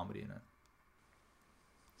like the comedy in it.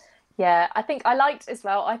 Yeah, I think I liked as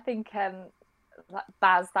well. I think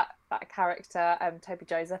Baz, that character, Toby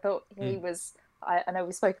Jones, I thought he was. I know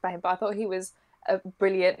we spoke about him, but I thought he was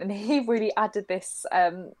brilliant, and he really added this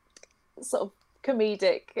sort of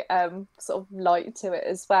comedic sort of light to it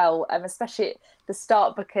as well, especially at the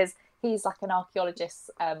start, because he's like an archaeologist,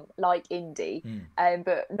 like Indy,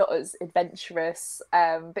 but not as adventurous,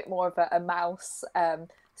 a bit more of a mouse.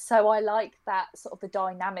 So I like that sort of the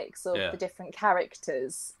dynamics of the different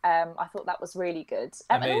characters. I thought that was really good.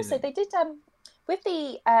 And also they did with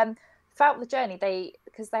the throughout the journey,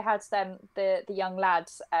 because they had the young lad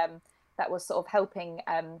that was sort of helping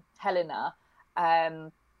Helena.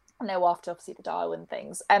 And they were after obviously the dial and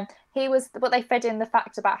things. He was, but they fed in the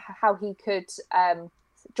fact about how he could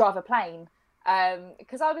drive a plane.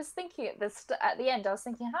 Because I was thinking at the end, I was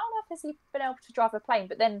thinking, how on earth has he been able to drive a plane?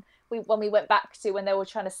 But then when we went back to when they were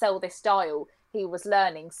trying to sell this dial, he was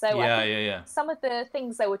learning. So I think some of the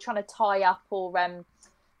things they were trying to tie up or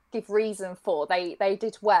give reason for, they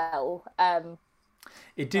did well.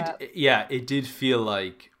 It did feel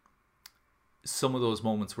like some of those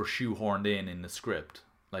moments were shoehorned in the script.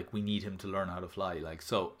 Like, we need him to learn how to fly. Like,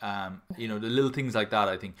 so, the little things like that,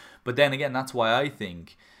 I think. But then again, that's why I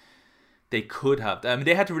think they could have. I mean,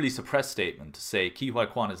 they had to release a press statement to say Ke Huy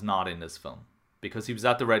Quan is not in this film because he was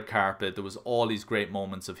at the red carpet. There was all these great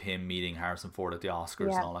moments of him meeting Harrison Ford at the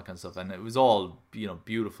Oscars and all that kind of stuff, and it was all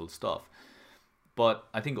beautiful stuff. But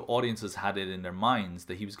I think audiences had it in their minds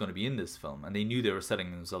that he was going to be in this film, and they knew they were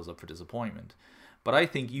setting themselves up for disappointment. But I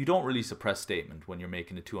think you don't release a press statement when you're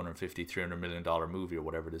making a $250-300 million movie or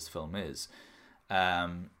whatever this film is.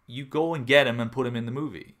 you go and get him and put him in the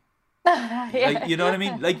movie. Yeah. Like, you know what I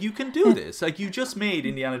mean? Like, you can do this. Like, you just made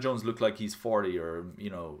Indiana Jones look like he's 40 or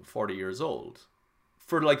 40 years old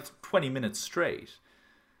for like 20 minutes straight.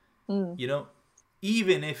 You know,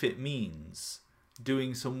 even if it means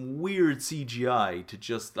doing some weird CGI to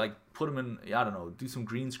just like put him in, I don't know, do some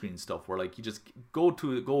green screen stuff where like you just go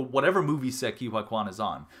whatever movie set Ke Huy Quan is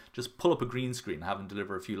on, just pull up a green screen, have him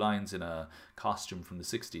deliver a few lines in a costume from the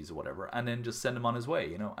 60s or whatever, and then just send him on his way,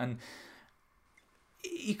 you know. And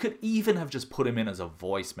you could even have just put him in as a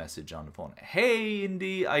voice message on the phone. Hey,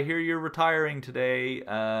 Indy, I hear you're retiring today.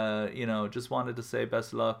 Just wanted to say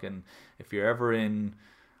best of luck, and if you're ever in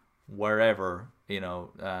wherever,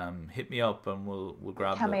 hit me up and we'll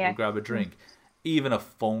grab a drink. Even a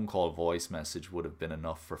phone call voice message would have been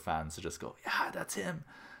enough for fans to just go, yeah, that's him.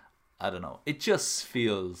 I don't know. It just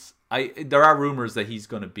feels... There are rumors that he's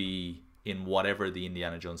going to be in whatever the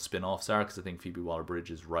Indiana Jones spin-offs are, because I think Phoebe Waller-Bridge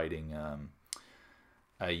is writing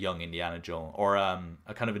a young Indiana Jones, or a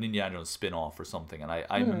kind of an Indiana Jones spin-off or something, and I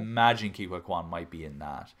imagine Ke Huy Quan might be in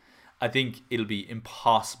that. I think it'll be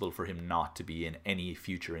impossible for him not to be in any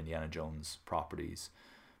future Indiana Jones properties,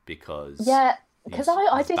 because I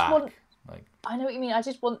did back. want... Like, I know what you mean. I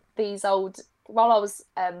just want these old... While I was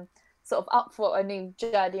sort of up for a new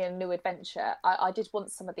journey and a new adventure, I did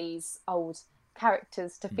want some of these old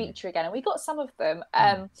characters to feature again, and we got some of them.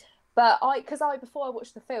 But before I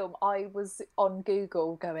watched the film, I was on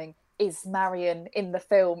Google going, is Marion in the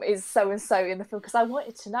film? Is so-and-so in the film? Because I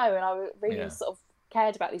wanted to know, and I really sort of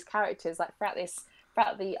cared about these characters. Like throughout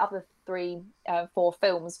the other 4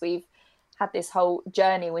 films, we've had this whole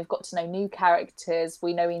journey. We've got to know new characters.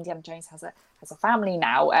 We know Indiana Jones has a family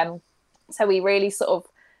now. So we really sort of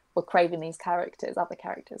were craving these characters, other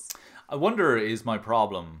characters. I wonder, is my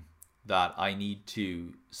problem that I need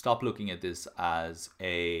to stop looking at this as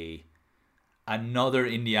another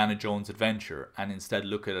Indiana Jones adventure, and instead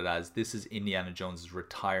look at it as this is Indiana Jones's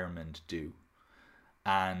retirement due.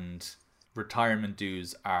 And retirement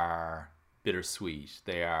dues are bittersweet.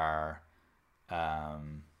 They are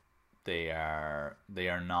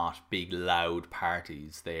not big loud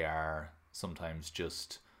parties. They are sometimes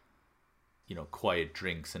just quiet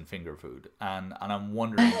drinks and finger food, and I'm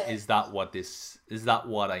wondering, is that what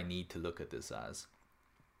I need to look at this as?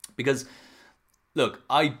 Because look,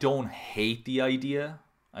 I don't hate the idea.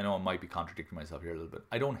 I know I might be contradicting myself here a little bit.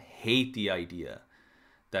 I don't hate the idea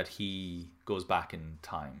that he goes back in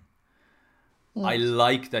time. I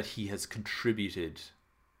like that he has contributed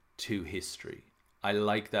to history. I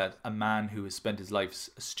like that a man who has spent his life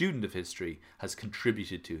a student of history has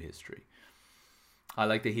contributed to history. I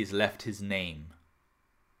like that he's left his name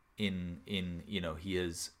in he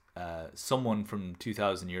is someone from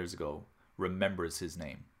 2,000 years ago remembers his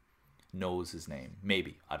name, knows his name,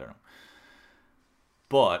 maybe, I don't know.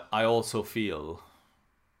 But I also feel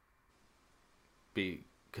be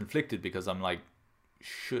conflicted, because I'm like,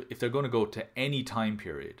 if they're going to go to any time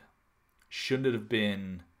period, shouldn't it have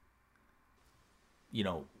been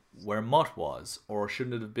where Mutt was, or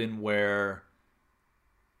shouldn't it have been where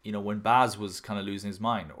when Baz was kind of losing his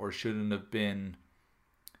mind, or shouldn't have been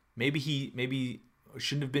maybe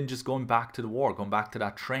shouldn't have been just going back to the war, going back to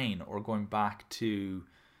that train, or going back to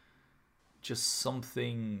just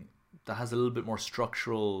something that has a little bit more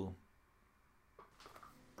structural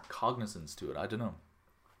cognizance to it. I don't know.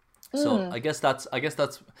 So I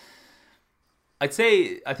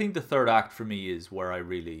think the third act for me is where I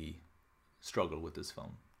really struggle with this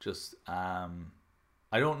film. Just I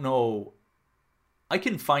don't know. I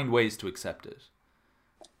can find ways to accept it,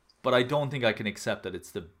 but I don't think I can accept that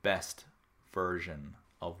it's the best version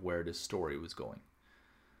of where this story was going.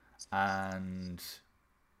 And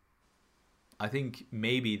I think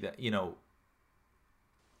maybe that,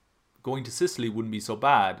 going to Sicily wouldn't be so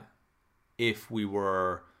bad if we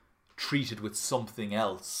were treated with something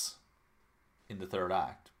else in the third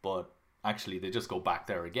act, but actually they just go back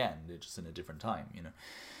there again. They're just in a different time,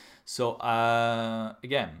 So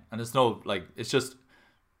again, and it's no, like, it's just,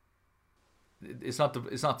 it's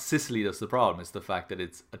not Sicily that's the problem. It's the fact that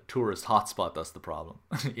it's a tourist hotspot that's the problem.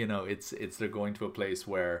 It's they're going to a place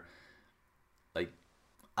where, like,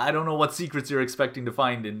 I don't know what secrets you're expecting to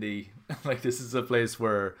find in the like, this is a place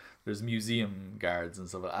where there's museum guards and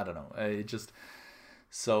stuff. I don't know. It just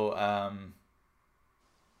so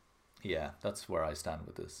yeah, that's where I stand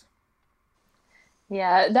with this.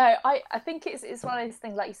 Yeah, no, I think it's one of those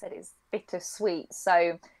things, like you said, it's bittersweet.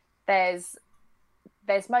 So there's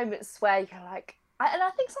moments where you're like, and I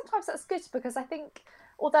think sometimes that's good, because I think,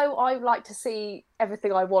 although I like to see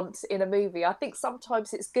everything I want in a movie, I think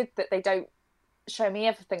sometimes it's good that they don't show me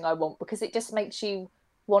everything I want, because it just makes you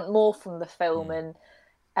want more from the film,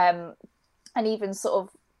 and even sort of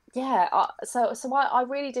so I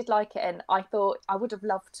really did like it, and I thought I would have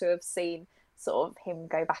loved to have seen sort of him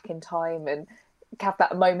go back in time and have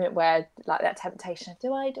that moment where like that temptation,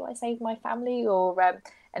 do I save my family, or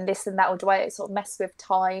and this and that, or do I sort of mess with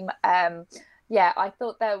time? I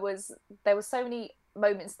thought there was so many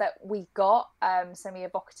moments that we got, so many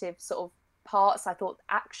evocative sort of parts. I thought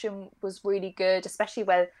action was really good, especially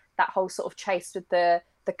where that whole sort of chase with the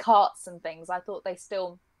carts and things. I thought they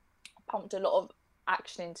still pumped a lot of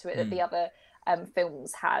action into it that the other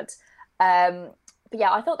films had. But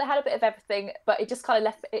yeah, I thought they had a bit of everything, but it just kind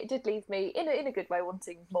of did leave me in a good way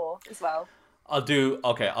wanting more as well. I'll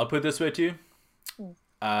put it this way to you.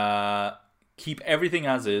 Keep everything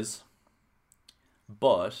as is,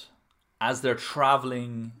 but as they're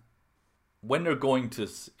traveling, when they're going to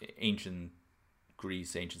ancient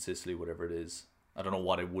Greece, ancient Sicily, whatever it is, I don't know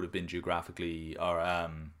what it would have been geographically, or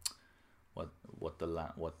what the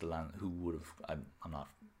land, who would have, I'm not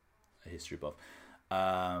a history buff.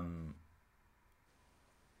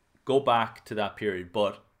 Go back to that period,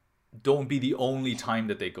 but don't be the only time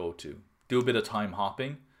that they go to. Do a bit of time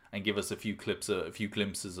hopping and give us a few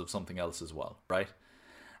glimpses of something else as well, right?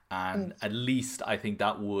 And at least I think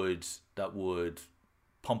that would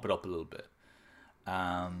pump it up a little bit.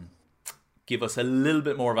 Give us a little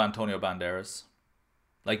bit more of Antonio Banderas.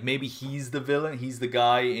 Like maybe he's the villain. He's the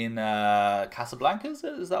guy in Casablanca.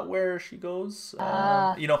 Is that where she goes?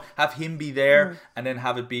 Have him be there, and then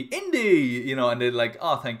have it be Indy. And they're like,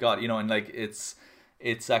 oh, thank God. And like it's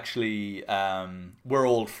actually we're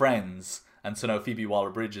old friends, and so now Phoebe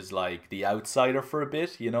Waller-Bridge is like the outsider for a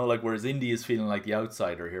bit. Like whereas Indy is feeling like the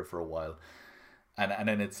outsider here for a while. And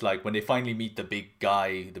then it's like when they finally meet the big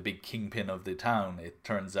guy, the big kingpin of the town, it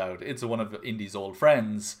turns out it's one of Indy's old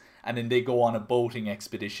friends. And then they go on a boating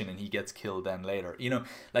expedition and he gets killed then later.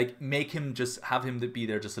 Like have him be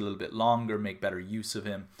there just a little bit longer, make better use of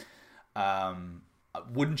him. I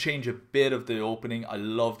wouldn't change a bit of the opening. I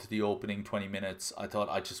loved the opening 20 minutes. I thought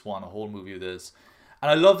I just want a whole movie of this.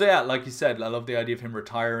 And I love that, like you said, I love the idea of him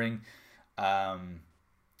retiring.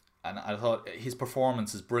 And I thought his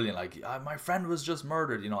performance is brilliant. Like, my friend was just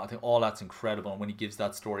murdered. I think all that's incredible. And when he gives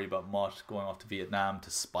that story about Mutt going off to Vietnam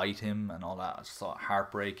to spite him and all that, I just thought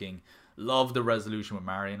heartbreaking. Love the resolution with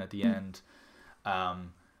Marion at the end.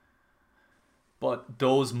 But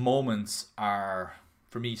those moments are,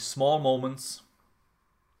 for me, small moments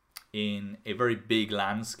in a very big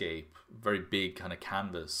landscape, very big kind of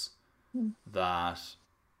canvas that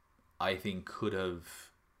I think could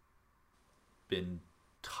have been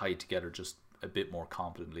tied together just a bit more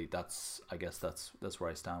competently. I guess that's where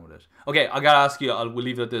I stand with it. Okay, I gotta ask you, we'll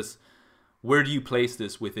leave it at this. Where do you place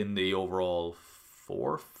this within the overall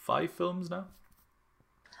 4-5 films now?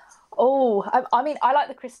 Oh, I mean, I like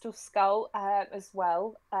The Crystal Skull as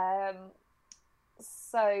well.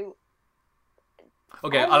 So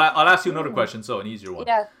okay, I'll ask you another question, so an easier one.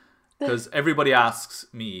 Yeah. Because everybody asks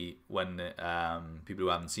me, when people who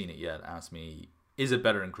haven't seen it yet ask me, is it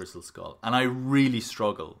better than Crystal Skull? And I really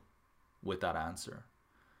struggle with that answer.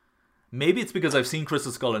 Maybe it's because I've seen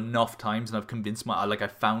Crystal Skull enough times and I've convinced I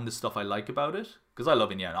found the stuff I like about it. Because I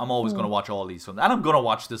love Indiana. I'm always going to watch all these films. And I'm going to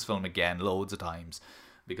watch this film again loads of times.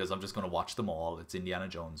 Because I'm just going to watch them all. It's Indiana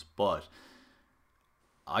Jones. But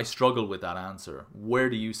I struggle with that answer. Where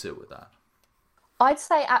do you sit with that? I'd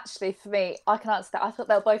say, actually, for me, I can answer that. I thought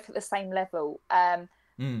they were both at the same level.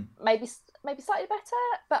 Maybe slightly better,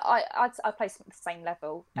 but I'd place them at the same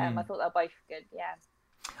level. I thought they were both good, yeah.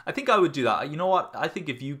 I think I would do that. You know what? I think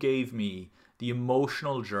if you gave me the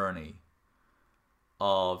emotional journey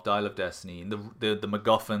of Dial of Destiny, and the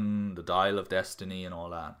MacGuffin, the Dial of Destiny and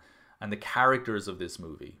all that, and the characters of this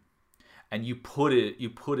movie, and you put it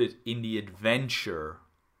in the adventure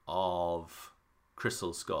of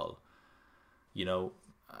Crystal Skull,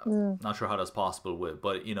 not sure how that's possible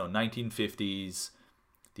but 1950s,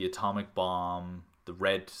 the atomic bomb, the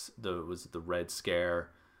Red Scare,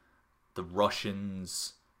 the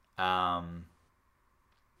Russians, and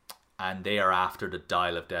they are after the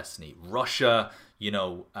Dial of Destiny. Russia,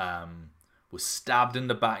 was stabbed in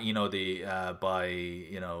the back, by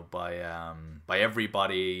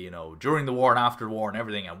everybody, during the war and after the war and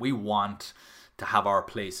everything, and we want to have our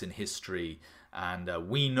place in history. And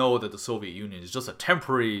we know that the Soviet Union is just a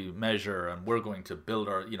temporary measure, and we're going to build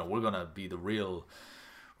we're going to be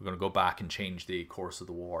we're going to go back and change the course of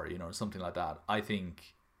the war, or something like that. I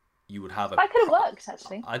think you would have that could have worked,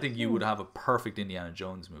 actually. I think you would have a perfect Indiana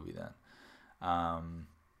Jones movie then.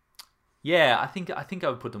 Yeah, I think I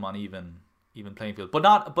would put them on even playing field, but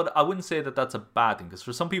I wouldn't say that that's a bad thing, because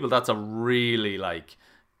for some people that's a really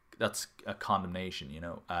that's a condemnation, you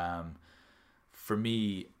know. For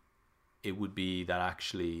me, it would be that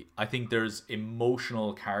actually I think there's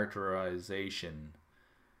emotional characterization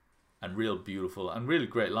and real beautiful and really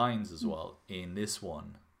great lines as well in this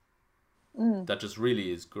one that just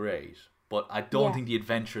really is great. But I don't think the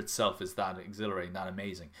adventure itself is that exhilarating, that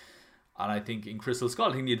amazing. And I think in Crystal Skull,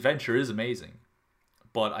 I think the adventure is amazing.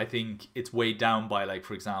 But I think it's weighed down by, like,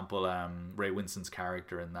 for example, Ray Winston's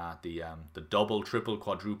character in that. The double, triple,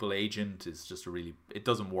 quadruple agent is just it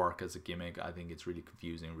doesn't work as a gimmick. I think it's really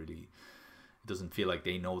confusing, really. It doesn't feel like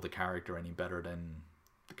they know the character any better than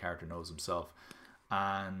the character knows himself.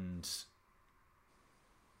 And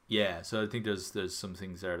yeah, so I think there's some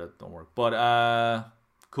things there that don't work. But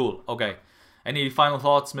cool. Okay. Any final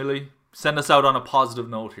thoughts, Millie? Send us out on a positive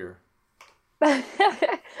note here.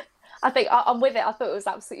 I think I'm with it. I thought it was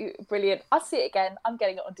absolutely brilliant. I'll see it again. I'm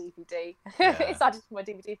getting it on DVD. Yeah. It's added to my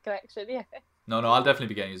DVD collection. Yeah. No, I'll definitely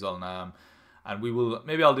be getting it as well. And we will.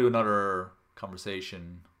 Maybe I'll do another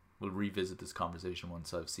conversation. We'll revisit this conversation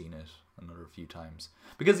once I've seen it another few times.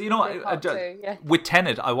 Because, you know, with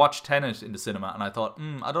Tenet, I watched Tenet in the cinema and I thought,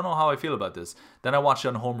 I don't know how I feel about this. Then I watched it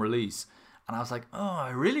on home release and I was like, oh,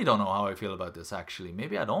 I really don't know how I feel about this, actually.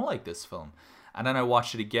 Maybe I don't like this film. And then I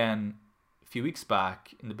watched it again a few weeks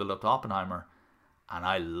back in the build-up to Oppenheimer and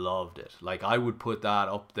I loved it. Like, I would put that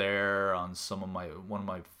up there on one of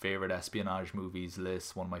my favorite espionage movies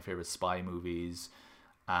lists, one of my favorite spy movies.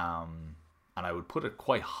 And I would put it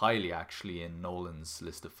quite highly, actually, in Nolan's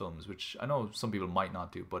list of films, which I know some people might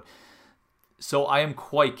not do. But so I am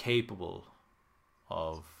quite capable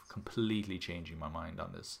of completely changing my mind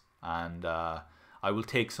on this. And I will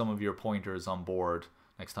take some of your pointers on board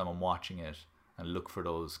next time I'm watching it and look for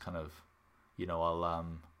those kind of, you know,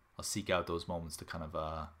 I'll seek out those moments to kind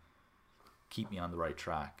of keep me on the right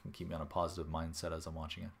track and keep me on a positive mindset as I'm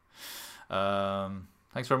watching it.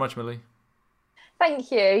 Thanks very much, Millie.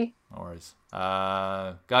 Thank you. No worries.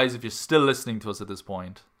 Guys, if you're still listening to us at this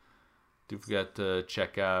point, don't forget to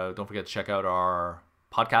check out our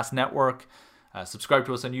podcast network. Subscribe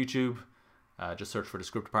to us on YouTube. Just search for The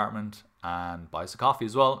Script Department and buy us a coffee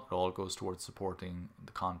as well. It all goes towards supporting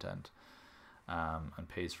the content and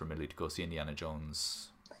pays for Millie to go see Indiana Jones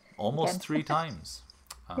almost 3 times.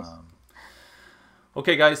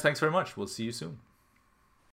 Okay, guys, thanks very much. We'll see you soon.